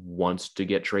Giroux wants to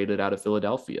get traded out of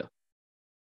Philadelphia.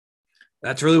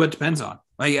 That's really what it depends on.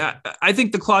 I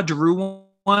think the Claude Giroux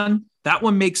one, that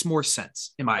one makes more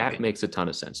sense in my opinion. That makes a ton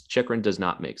of sense. Chychrun does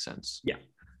not make sense. Yeah.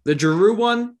 The Giroux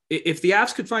one, if the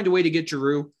Avs could find a way to get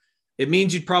Giroux, it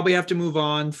means you'd probably have to move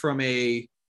on from a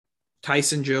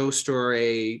Tyson Jost or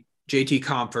a JT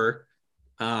Compher.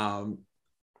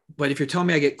 But if you're telling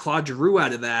me I get Claude Giroux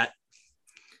out of that,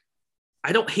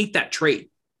 I don't hate that trade.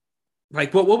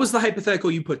 Like, what was the hypothetical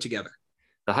you put together?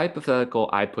 The hypothetical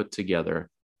I put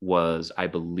together was, I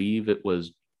believe it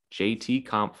was JT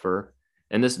Compher,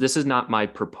 and this is not my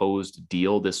proposed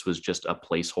deal. This was just a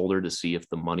placeholder to see if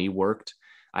the money worked.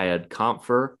 I had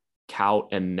Compher, Kaut,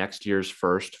 and next year's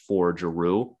first for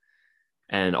Giroux,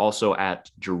 and also at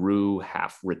Giroux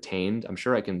half retained. I'm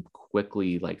sure I can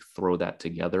quickly like throw that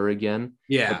together again.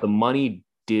 Yeah. But the money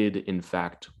did in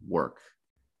fact work.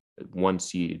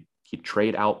 Once you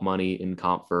trade out money in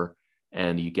Compher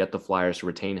and you get the Flyers to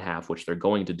retain half, which they're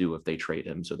going to do if they trade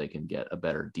him so they can get a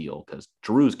better deal, because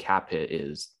Giroux's cap hit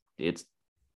it's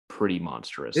pretty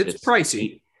monstrous. It's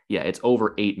pricey. It's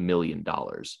over $8 million.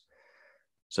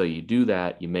 So you do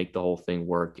that, you make the whole thing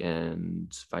work.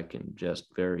 And if I can just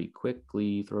very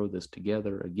quickly throw this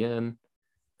together again,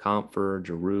 Compher,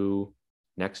 Giroux,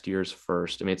 next year's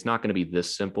first. I mean, it's not going to be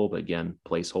this simple, but again,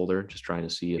 placeholder, just trying to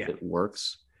see if it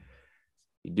works.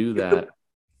 You do that.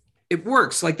 It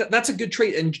works. Like that's a good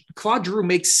trade. And Claude Giroux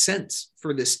makes sense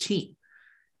for this team.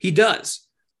 He does.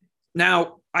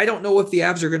 Now, I don't know if the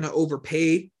Avs are going to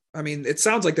overpay. I mean, it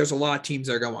sounds like there's a lot of teams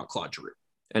that are going to want Claude Giroux.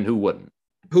 And who wouldn't?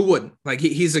 Who wouldn't? Like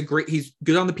he's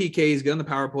good on the PK. He's good on the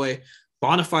power play,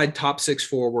 bona fide top 6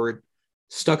 forward,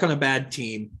 stuck on a bad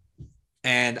team.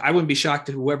 And I wouldn't be shocked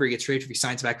if whoever he gets traded if he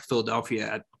signs back to Philadelphia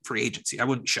at free agency. I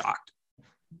wouldn't be shocked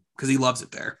because he loves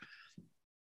it there.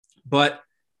 But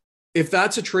if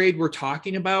that's a trade we're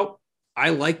talking about, I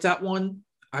like that one.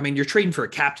 I mean, you're trading for a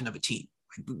captain of a team.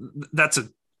 That's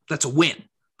a win.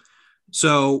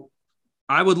 So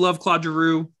I would love Claude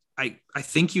Giroux. I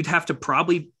think you'd have to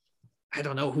probably, I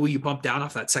don't know who you bump down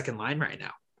off that second line right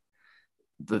now.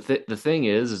 The thing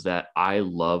is that I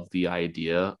love the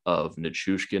idea of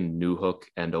Nichushkin, Newhook,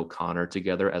 and O'Connor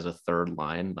together as a third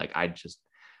line. Like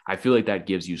I feel like that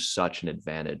gives you such an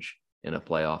advantage in a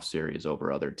playoff series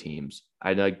over other teams.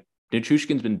 I like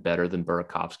Nichushkin's been better than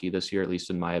Burakovsky this year, at least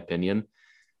in my opinion.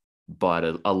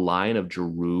 But a line of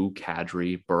Giroux,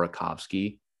 Kadri,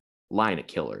 Burakovsky, line of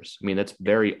killers. I mean, that's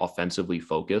very offensively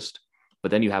focused. But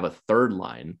then you have a third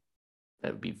line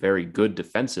that would be very good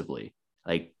defensively.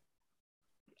 Like,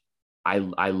 I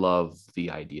love the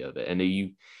idea of it. And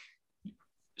you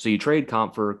trade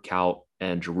Compher, Kaut,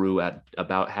 and Giroux at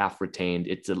about half retained.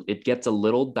 It gets a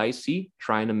little dicey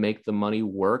trying to make the money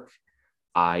work.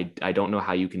 I don't know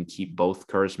how you can keep both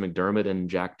Curtis McDermott and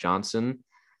Jack Johnson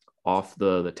off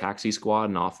the taxi squad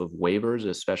and off of waivers,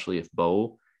 especially if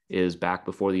Bo is back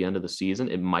before the end of the season.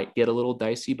 It might get a little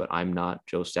dicey, but I'm not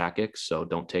Joe Sakic, so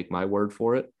don't take my word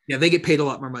for it. Yeah, they get paid a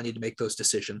lot more money to make those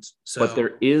decisions. So. But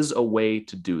there is a way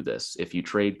to do this. If you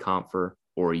trade Compher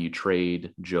or you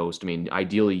trade Jost, I mean,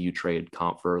 ideally you trade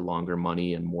Compher longer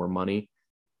money and more money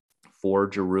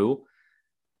for Giroux.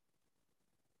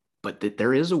 But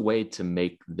there is a way to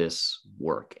make this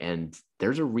work, and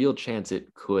there's a real chance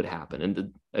it could happen.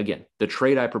 And again, the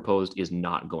trade I proposed is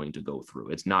not going to go through.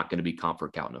 It's not going to be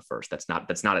Compher, Kaut in a first. That's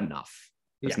not enough.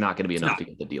 It's not going to be enough to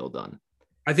get the deal done.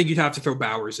 I think you'd have to throw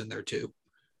Bowers in there too.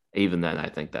 Even then, I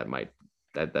think that might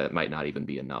not even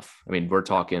be enough. I mean, we're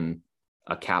talking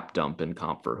a cap dump in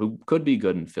Compher, who could be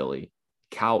good in Philly,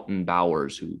 Kaut and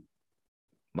Bowers, who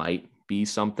might be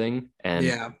something,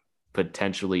 and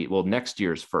potentially, next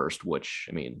year's first, which,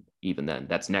 I mean, even then,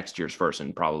 that's next year's first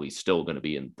and probably still going to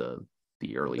be in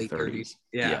the early late 30s.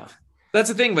 Yeah. That's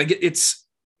the thing. Like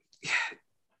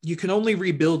you can only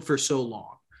rebuild for so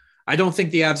long. I don't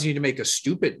think the Avs need to make a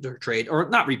stupid trade, or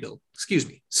not rebuild,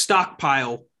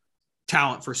 stockpile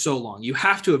talent for so long. You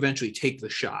have to eventually take the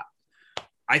shot.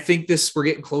 I think we're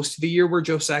getting close to the year where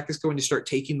Joe Sakic is going to start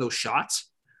taking those shots.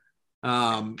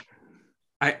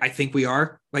 I think we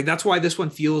are. Like, that's why this one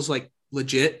feels like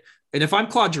legit. And if I'm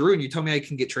Claude Giroux and you tell me I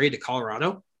can get traded to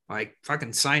Colorado, like,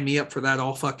 fucking sign me up for that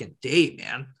all fucking day,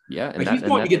 man. Yeah. And like, he's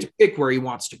going to get to pick where he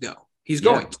wants to go. He's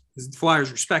going to, because the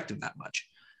Flyers respect him that much.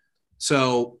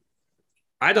 So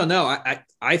I don't know.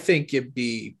 I think it'd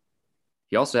be.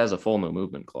 He also has a full no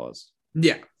movement clause.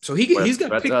 Yeah. So he's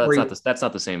going to pick where that's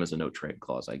not the same as a no trade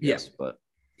clause, I guess. Yeah. But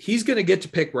he's going to get to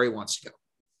pick where he wants to go.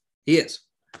 He is.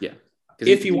 Yeah.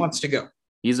 If he wants to go.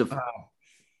 He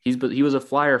was a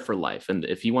Flyer for life. And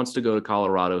if he wants to go to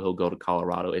Colorado, he'll go to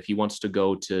Colorado. If he wants to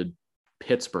go to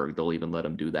Pittsburgh, they'll even let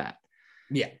him do that.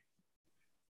 Yeah.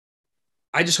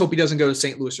 I just hope he doesn't go to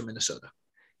St. Louis or Minnesota.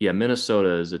 Yeah,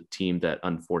 Minnesota is a team that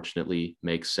unfortunately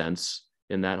makes sense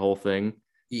in that whole thing.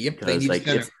 Yep.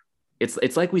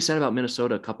 It's like we said about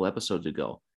Minnesota a couple episodes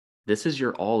ago. This is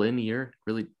your all-in year.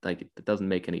 Really, like, it doesn't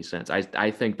make any sense.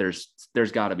 I think there's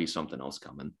got to be something else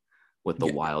coming with the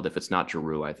Wild. If it's not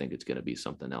Giroux, I think it's going to be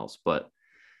something else. But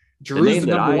Giroux's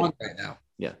the number one right now.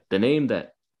 Yeah, the name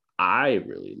that I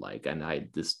really like, and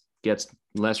this gets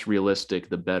less realistic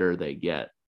the better they get.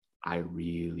 I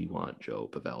really want Joe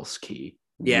Pavelski.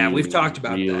 Yeah, we've talked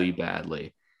about really that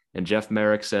badly. And Jeff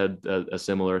Merrick said a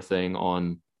similar thing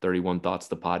on 31 Thoughts,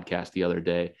 the podcast the other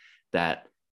day, that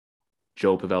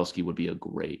Joe Pavelski would be a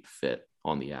great fit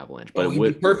on the Avalanche. But it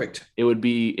would be perfect. It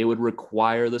would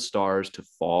require the Stars to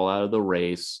fall out of the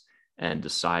race and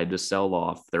decide to sell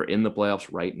off. They're in the playoffs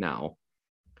right now.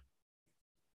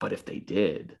 But if they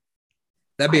did,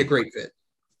 that'd be a great fit.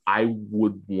 I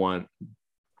would want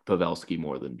Pavelski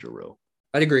more than Giroux.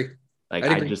 I'd agree.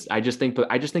 I just think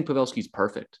Pavelski's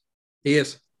perfect. He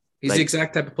is. He's the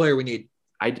exact type of player we need.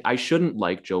 I shouldn't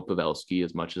like Joe Pavelski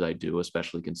as much as I do,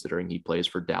 especially considering he plays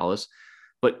for Dallas.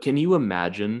 But can you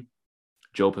imagine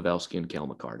Joe Pavelski and Cale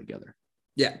Makar together?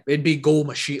 Yeah, it'd be goal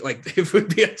machine. Like, it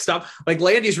would be a stop. Like,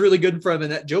 Landy's really good in front of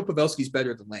him, and that Joe Pavelski's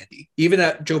better than Landy. Even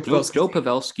at Joe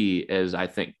Pavelski is, I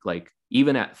think, like,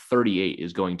 even at 38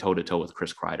 is going toe-to-toe with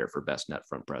Chris Kreider for best net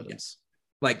front presence.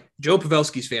 Like, Joe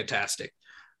Pavelski's fantastic.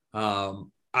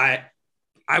 I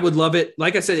would love it.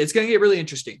 Like I said, it's going to get really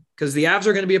interesting because the Avs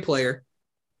are going to be a player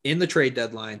in the trade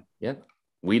deadline. Yeah,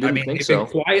 we didn't think so.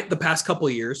 They've been quiet the past couple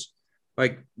of years.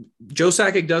 Like, Joe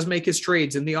Sakic does make his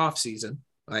trades in the offseason.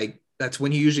 Like, that's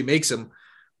when he usually makes them.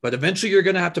 But eventually you're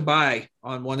going to have to buy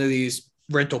on one of these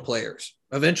rental players.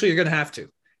 Eventually you're going to have to.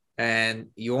 And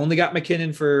you only got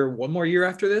McKinnon for one more year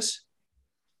after this?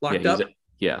 Locked up?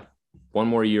 Yeah, one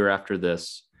more year after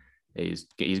this. He's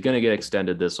going to get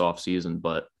extended this offseason,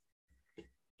 but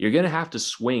you're going to have to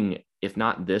swing, if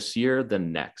not this year,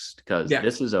 then next, because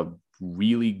this is a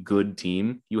really good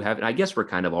team you have. And I guess we're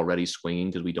kind of already swinging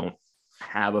because we don't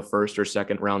have a first or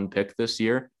second round pick this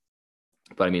year.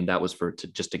 But I mean, that was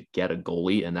just to get a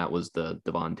goalie, and that was the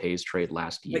Devon Toews trade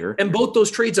last year. And both those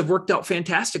trades have worked out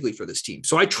fantastically for this team.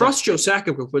 So I trust Joe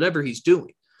Sakic with whatever he's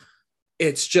doing.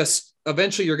 It's just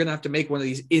eventually you're going to have to make one of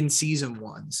these in-season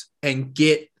ones and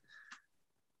get.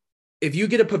 If you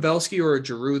get a Pavelski or a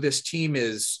Giroux, this team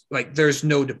is like, there's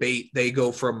no debate. They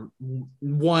go from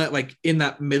one, like in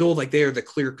that middle, like they are the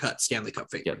clear-cut Stanley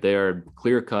Cup favorite. Yeah, they are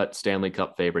clear-cut Stanley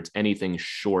Cup favorites. Anything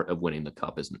short of winning the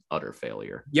cup is an utter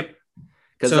failure. Yep.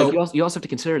 Because you also have to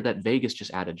consider that Vegas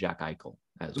just added Jack Eichel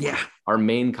as well. Yeah. Our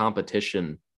main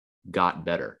competition got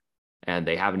better, and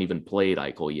they haven't even played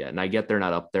Eichel yet. And I get they're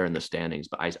not up there in the standings,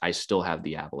 but I still have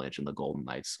the Avalanche and the Golden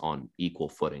Knights on equal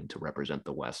footing to represent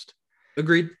the West.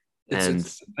 Agreed.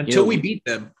 Until we beat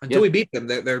them, they're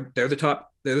the top.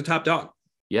 They're the top dog.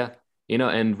 Yeah,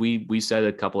 and we said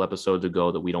a couple episodes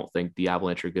ago that we don't think the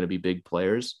Avalanche are going to be big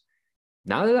players.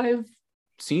 Now that I've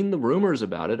seen the rumors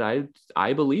about it,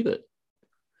 I believe it.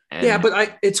 And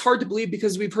but it's hard to believe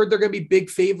because we've heard they're going to be big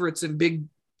favorites and big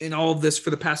in all of this for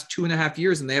the past 2.5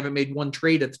 years, and they haven't made one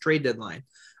trade at the trade deadline,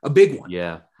 a big one.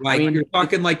 Yeah, you're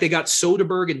talking like they got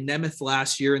Soderberg and Nemeth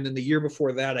last year, and then the year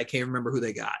before that, I can't remember who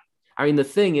they got. I mean, the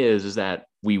thing is that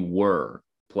we were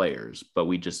players, but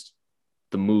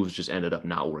the moves just ended up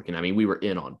not working. I mean, we were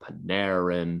in on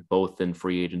Panarin, both in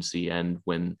free agency and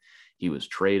when he was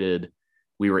traded.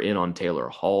 We were in on Taylor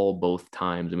Hall both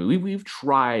times. I mean, we've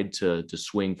tried to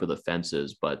swing for the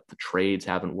fences, but the trades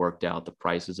haven't worked out. The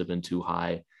prices have been too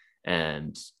high,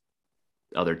 and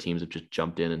other teams have just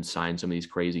jumped in and signed some of these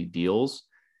crazy deals.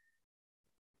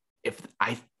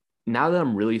 Now that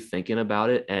I'm really thinking about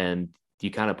it, and you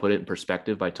kind of put it in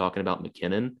perspective by talking about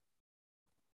McKinnon,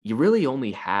 you really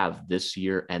only have this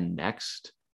year and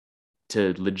next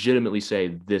to legitimately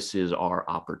say this is our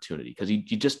opportunity, because you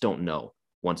just don't know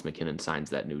once McKinnon signs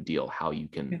that new deal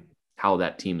how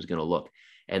that team's going to look.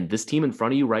 And this team in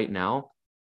front of you right now,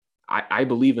 I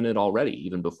believe in it already,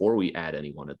 even before we add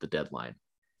anyone at the deadline.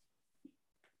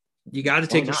 You got to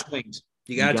take your swings.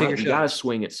 You got to take your shots. You got to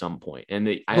swing at some point. And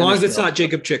as long as it's not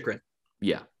Jacob Chychrun.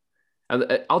 Yeah.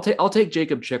 I'll take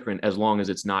Jacob Chychrun as long as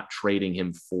it's not trading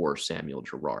him for Samuel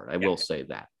Girard. I will say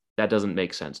that doesn't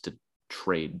make sense to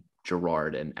trade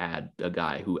Girard and add a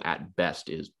guy who at best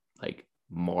is like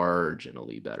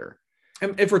marginally better.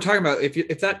 And if we're talking about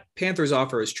if that Panthers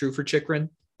offer is true for Chychrun,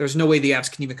 there's no way the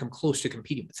Avs can even come close to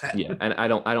competing with that. Yeah, and I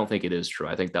don't think it is true.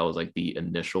 I think that was like the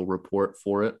initial report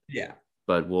for it. Yeah,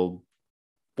 but we'll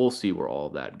see where all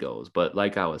of that goes. But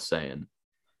like I was saying,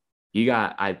 you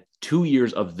got 2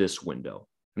 years of this window.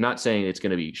 I'm not saying it's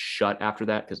going to be shut after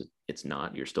that, because it's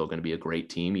not. You're still going to be a great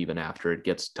team even after it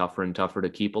gets tougher and tougher to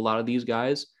keep a lot of these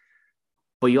guys.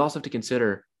 But you also have to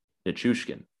consider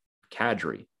Nichushkin,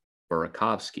 Kadri,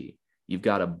 Burakovsky. You've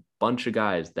got a bunch of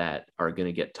guys that are going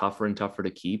to get tougher and tougher to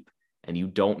keep, and you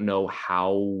don't know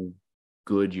how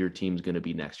good your team's going to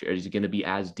be next year. Is it going to be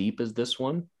as deep as this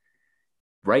one?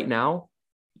 Right now,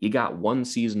 you got one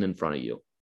season in front of you.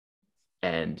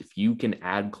 And if you can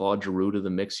add Claude Giroux to the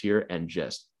mix here and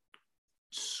just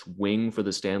swing for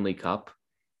the Stanley Cup,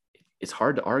 it's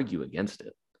hard to argue against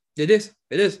it. It is.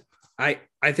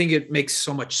 I think it makes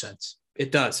so much sense.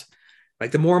 It does.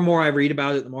 Like the more and more I read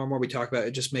about it, the more and more we talk about it,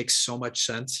 it just makes so much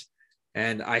sense.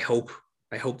 And I hope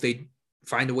they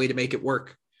find a way to make it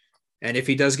work. And if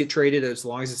he does get traded, as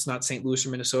long as it's not St. Louis or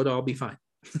Minnesota, I'll be fine.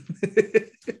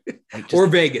 Or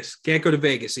Vegas. Can't go to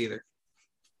Vegas either.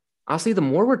 Honestly, the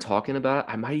more we're talking about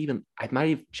it, I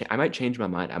might change my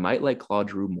mind. I might like Claude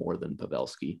Giroux more than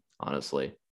Pavelski,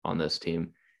 honestly, on this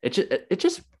team. It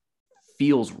just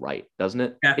feels right, doesn't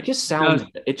it? Yeah, it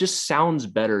just sounds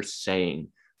better saying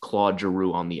Claude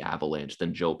Giroux on the Avalanche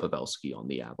than Joe Pavelski on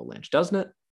the Avalanche, doesn't it?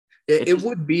 It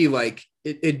would be like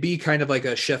it'd be kind of like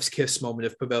a chef's kiss moment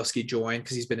if Pavelski joined,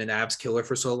 because he's been an Avs killer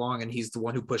for so long and he's the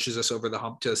one who pushes us over the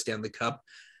hump to a Stanley Cup.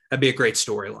 That'd be a great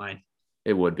storyline.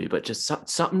 It would be, but just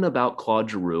something about Claude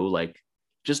Giroux, like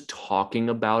just talking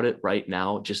about it right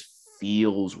now, just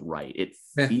feels right. It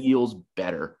feels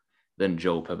better than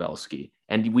Joe Pavelski,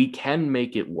 and we can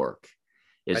make it work.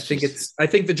 I think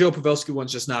the Joe Pavelski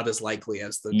one's just not as likely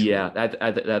as the. Yeah,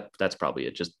 that's probably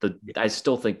it. I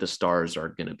still think the Stars are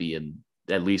going to be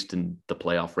at least in the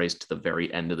playoff race to the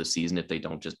very end of the season if they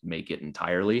don't just make it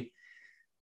entirely.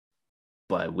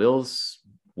 But we'll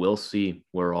see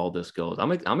where all this goes.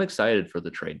 I'm excited for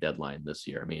the trade deadline this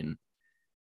year. I mean,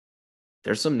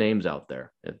 there's some names out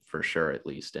there for sure, at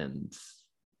least, and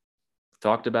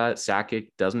talked about it. Sakic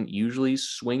doesn't usually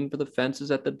swing for the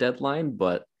fences at the deadline,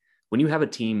 but when you have a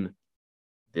team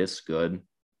this good,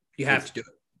 you have to do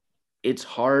it. It's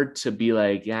hard to be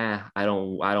like, I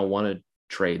don't want to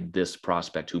trade this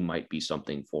prospect who might be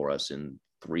something for us in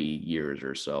 3 years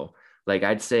or so. Like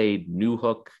I'd say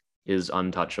Newhook is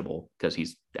untouchable because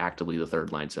he's actively the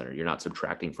third line center. You're not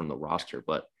subtracting from the roster,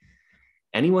 but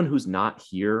anyone who's not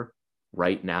here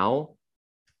right now,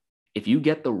 if you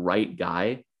get the right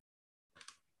guy.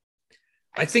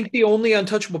 I think the only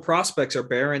untouchable prospects are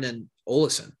Barron and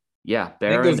Olesen. Yeah,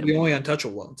 Barron. I think those are the only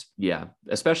untouchable ones. Yeah,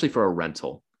 especially for a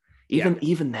rental.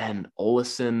 Even then,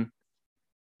 Olesen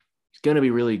is going to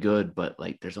be really good, but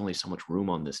like there's only so much room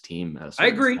on this team. I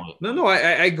agree. Point. No, I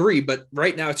agree, but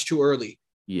right now it's too early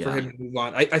for him to move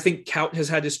on. I think Kaut has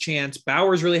had his chance.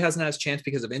 Bowers really hasn't had his chance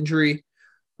because of injury.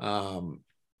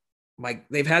 Like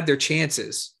they've had their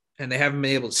chances and they haven't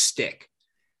been able to stick.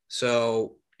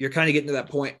 So you're kind of getting to that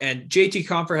point. And JT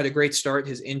Compher had a great start.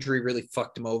 His injury really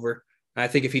fucked him over. I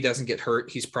think if he doesn't get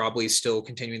hurt, he's probably still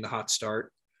continuing the hot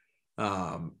start.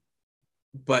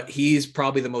 But he's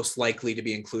probably the most likely to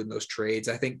be included in those trades.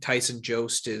 I think Tyson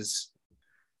Jost is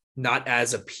not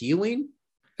as appealing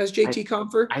as JT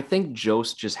Compher. I think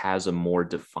Jost just has a more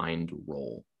defined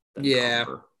role than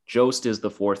Compher. Jost is the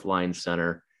fourth line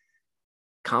center.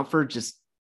 Compher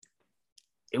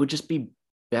it would just be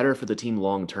better for the team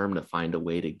long-term to find a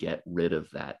way to get rid of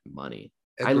that money.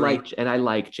 Agreed. I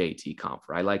like JT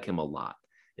Compher. I like him a lot.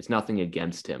 It's nothing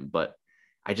against him, but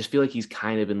I just feel like he's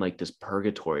kind of in like this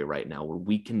purgatory right now where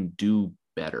we can do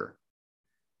better.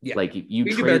 Yeah. Like you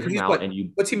trade him out and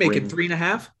you. What's he making?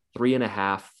 3.5?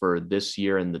 3.5 for this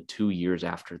year and the 2 years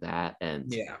after that. And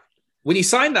yeah, when he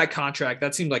signed that contract,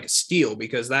 that seemed like a steal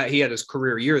because he had his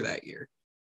career year that year.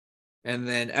 And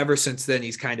then ever since then, he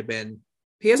hasn't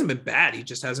been bad. He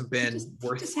just hasn't been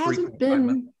worth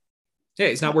 3.5. Yeah,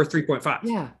 he's not worth 3.5.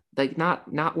 Yeah, like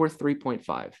not worth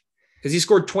 3.5. Because he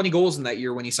scored 20 goals in that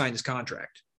year when he signed his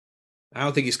contract. I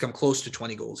don't think he's come close to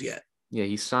 20 goals yet. Yeah,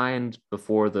 he signed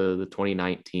before the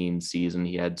 2019 season.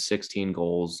 He had 16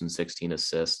 goals and 16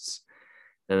 assists.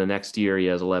 Then the next year, he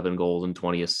has 11 goals and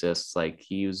 20 assists. Like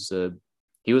he was a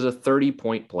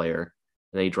 30-point player,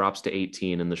 and then he drops to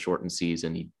 18 in the shortened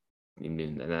season.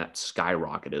 And that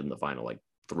skyrocketed in the final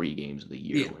 3 games of the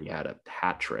year where he had a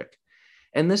hat trick.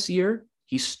 And this year,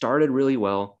 he started really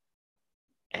well.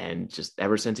 And just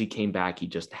ever since he came back, he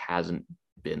just hasn't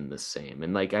been the same.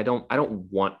 And I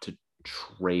don't want to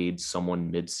trade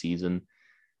someone mid-season.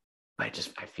 I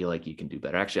feel like you can do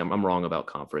better. Actually, I'm wrong about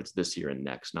conference this year and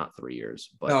next, not 3 years.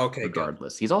 But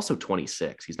regardless, he's also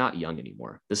 26. He's not young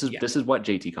anymore. This is what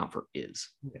JT Compher is.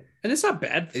 And it's not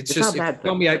bad. It's just not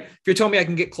bad. If you're telling me I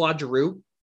can get Claude Giroux,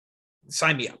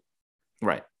 sign me up.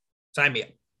 Right. Sign me up.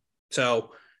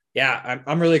 So yeah,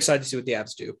 I'm really excited to see what the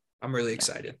Avs do. I'm really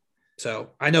excited.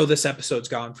 So I know this episode's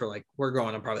gone for we're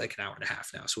going on probably an hour and a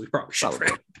half now. So we probably should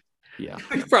wrap. Yeah.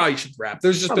 We probably should wrap.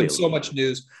 There's just been so much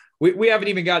news. We haven't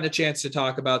even gotten a chance to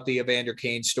talk about the Evander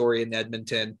Kane story in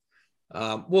Edmonton.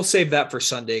 We'll save that for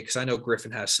Sunday because I know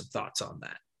Griffin has some thoughts on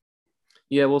that.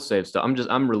 Yeah, we'll save stuff.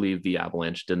 I'm relieved the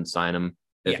Avalanche didn't sign him,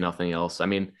 if nothing else. I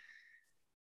mean,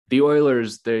 the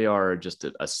Oilers, they are just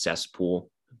a cesspool,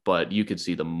 but you could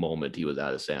see the moment he was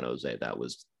out of San Jose, that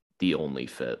was the only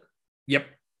fit. Yep.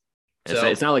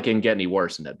 It's not like it can get any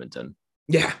worse in Edmonton.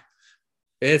 Yeah.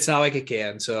 It's not like it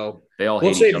can. So They all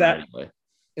we'll hate save each other that. anyway.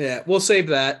 Yeah, we'll save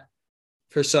that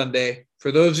for Sunday.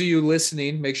 For those of you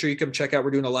listening, make sure you come check out.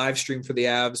 We're doing a live stream for the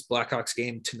Avs Blackhawks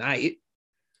game tonight.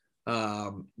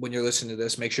 When you're listening to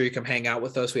this, make sure you come hang out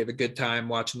with us. We have a good time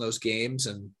watching those games,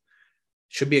 and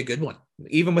should be a good one.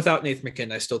 Even without Nathan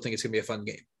MacKinnon, I still think it's gonna be a fun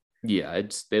game. Yeah,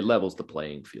 it levels the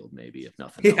playing field, maybe, if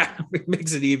nothing else. Yeah, it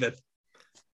makes it even.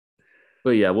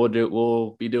 But yeah,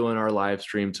 we'll be doing our live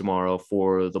stream tomorrow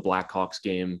for the Blackhawks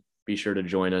game. Be sure to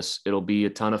join us. It'll be a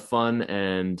ton of fun,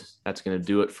 and that's going to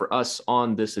do it for us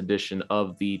on this edition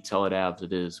of the Tell It Avs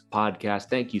It Is podcast.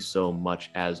 Thank you so much,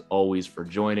 as always, for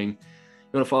joining. You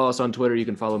want to follow us on Twitter, you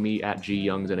can follow me at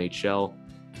GYoungsNHL.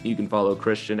 You can follow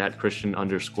Christian at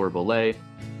Christian_Belay.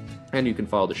 And you can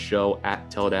follow the show at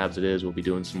Tell It Avs It Is. We'll be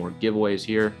doing some more giveaways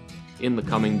here in the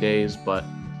coming days. But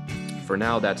for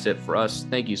now, that's it for us.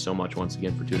 Thank you so much once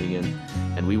again for tuning in.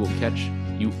 And we will catch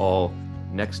you all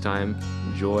next time.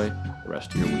 Enjoy the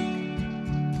rest of your week.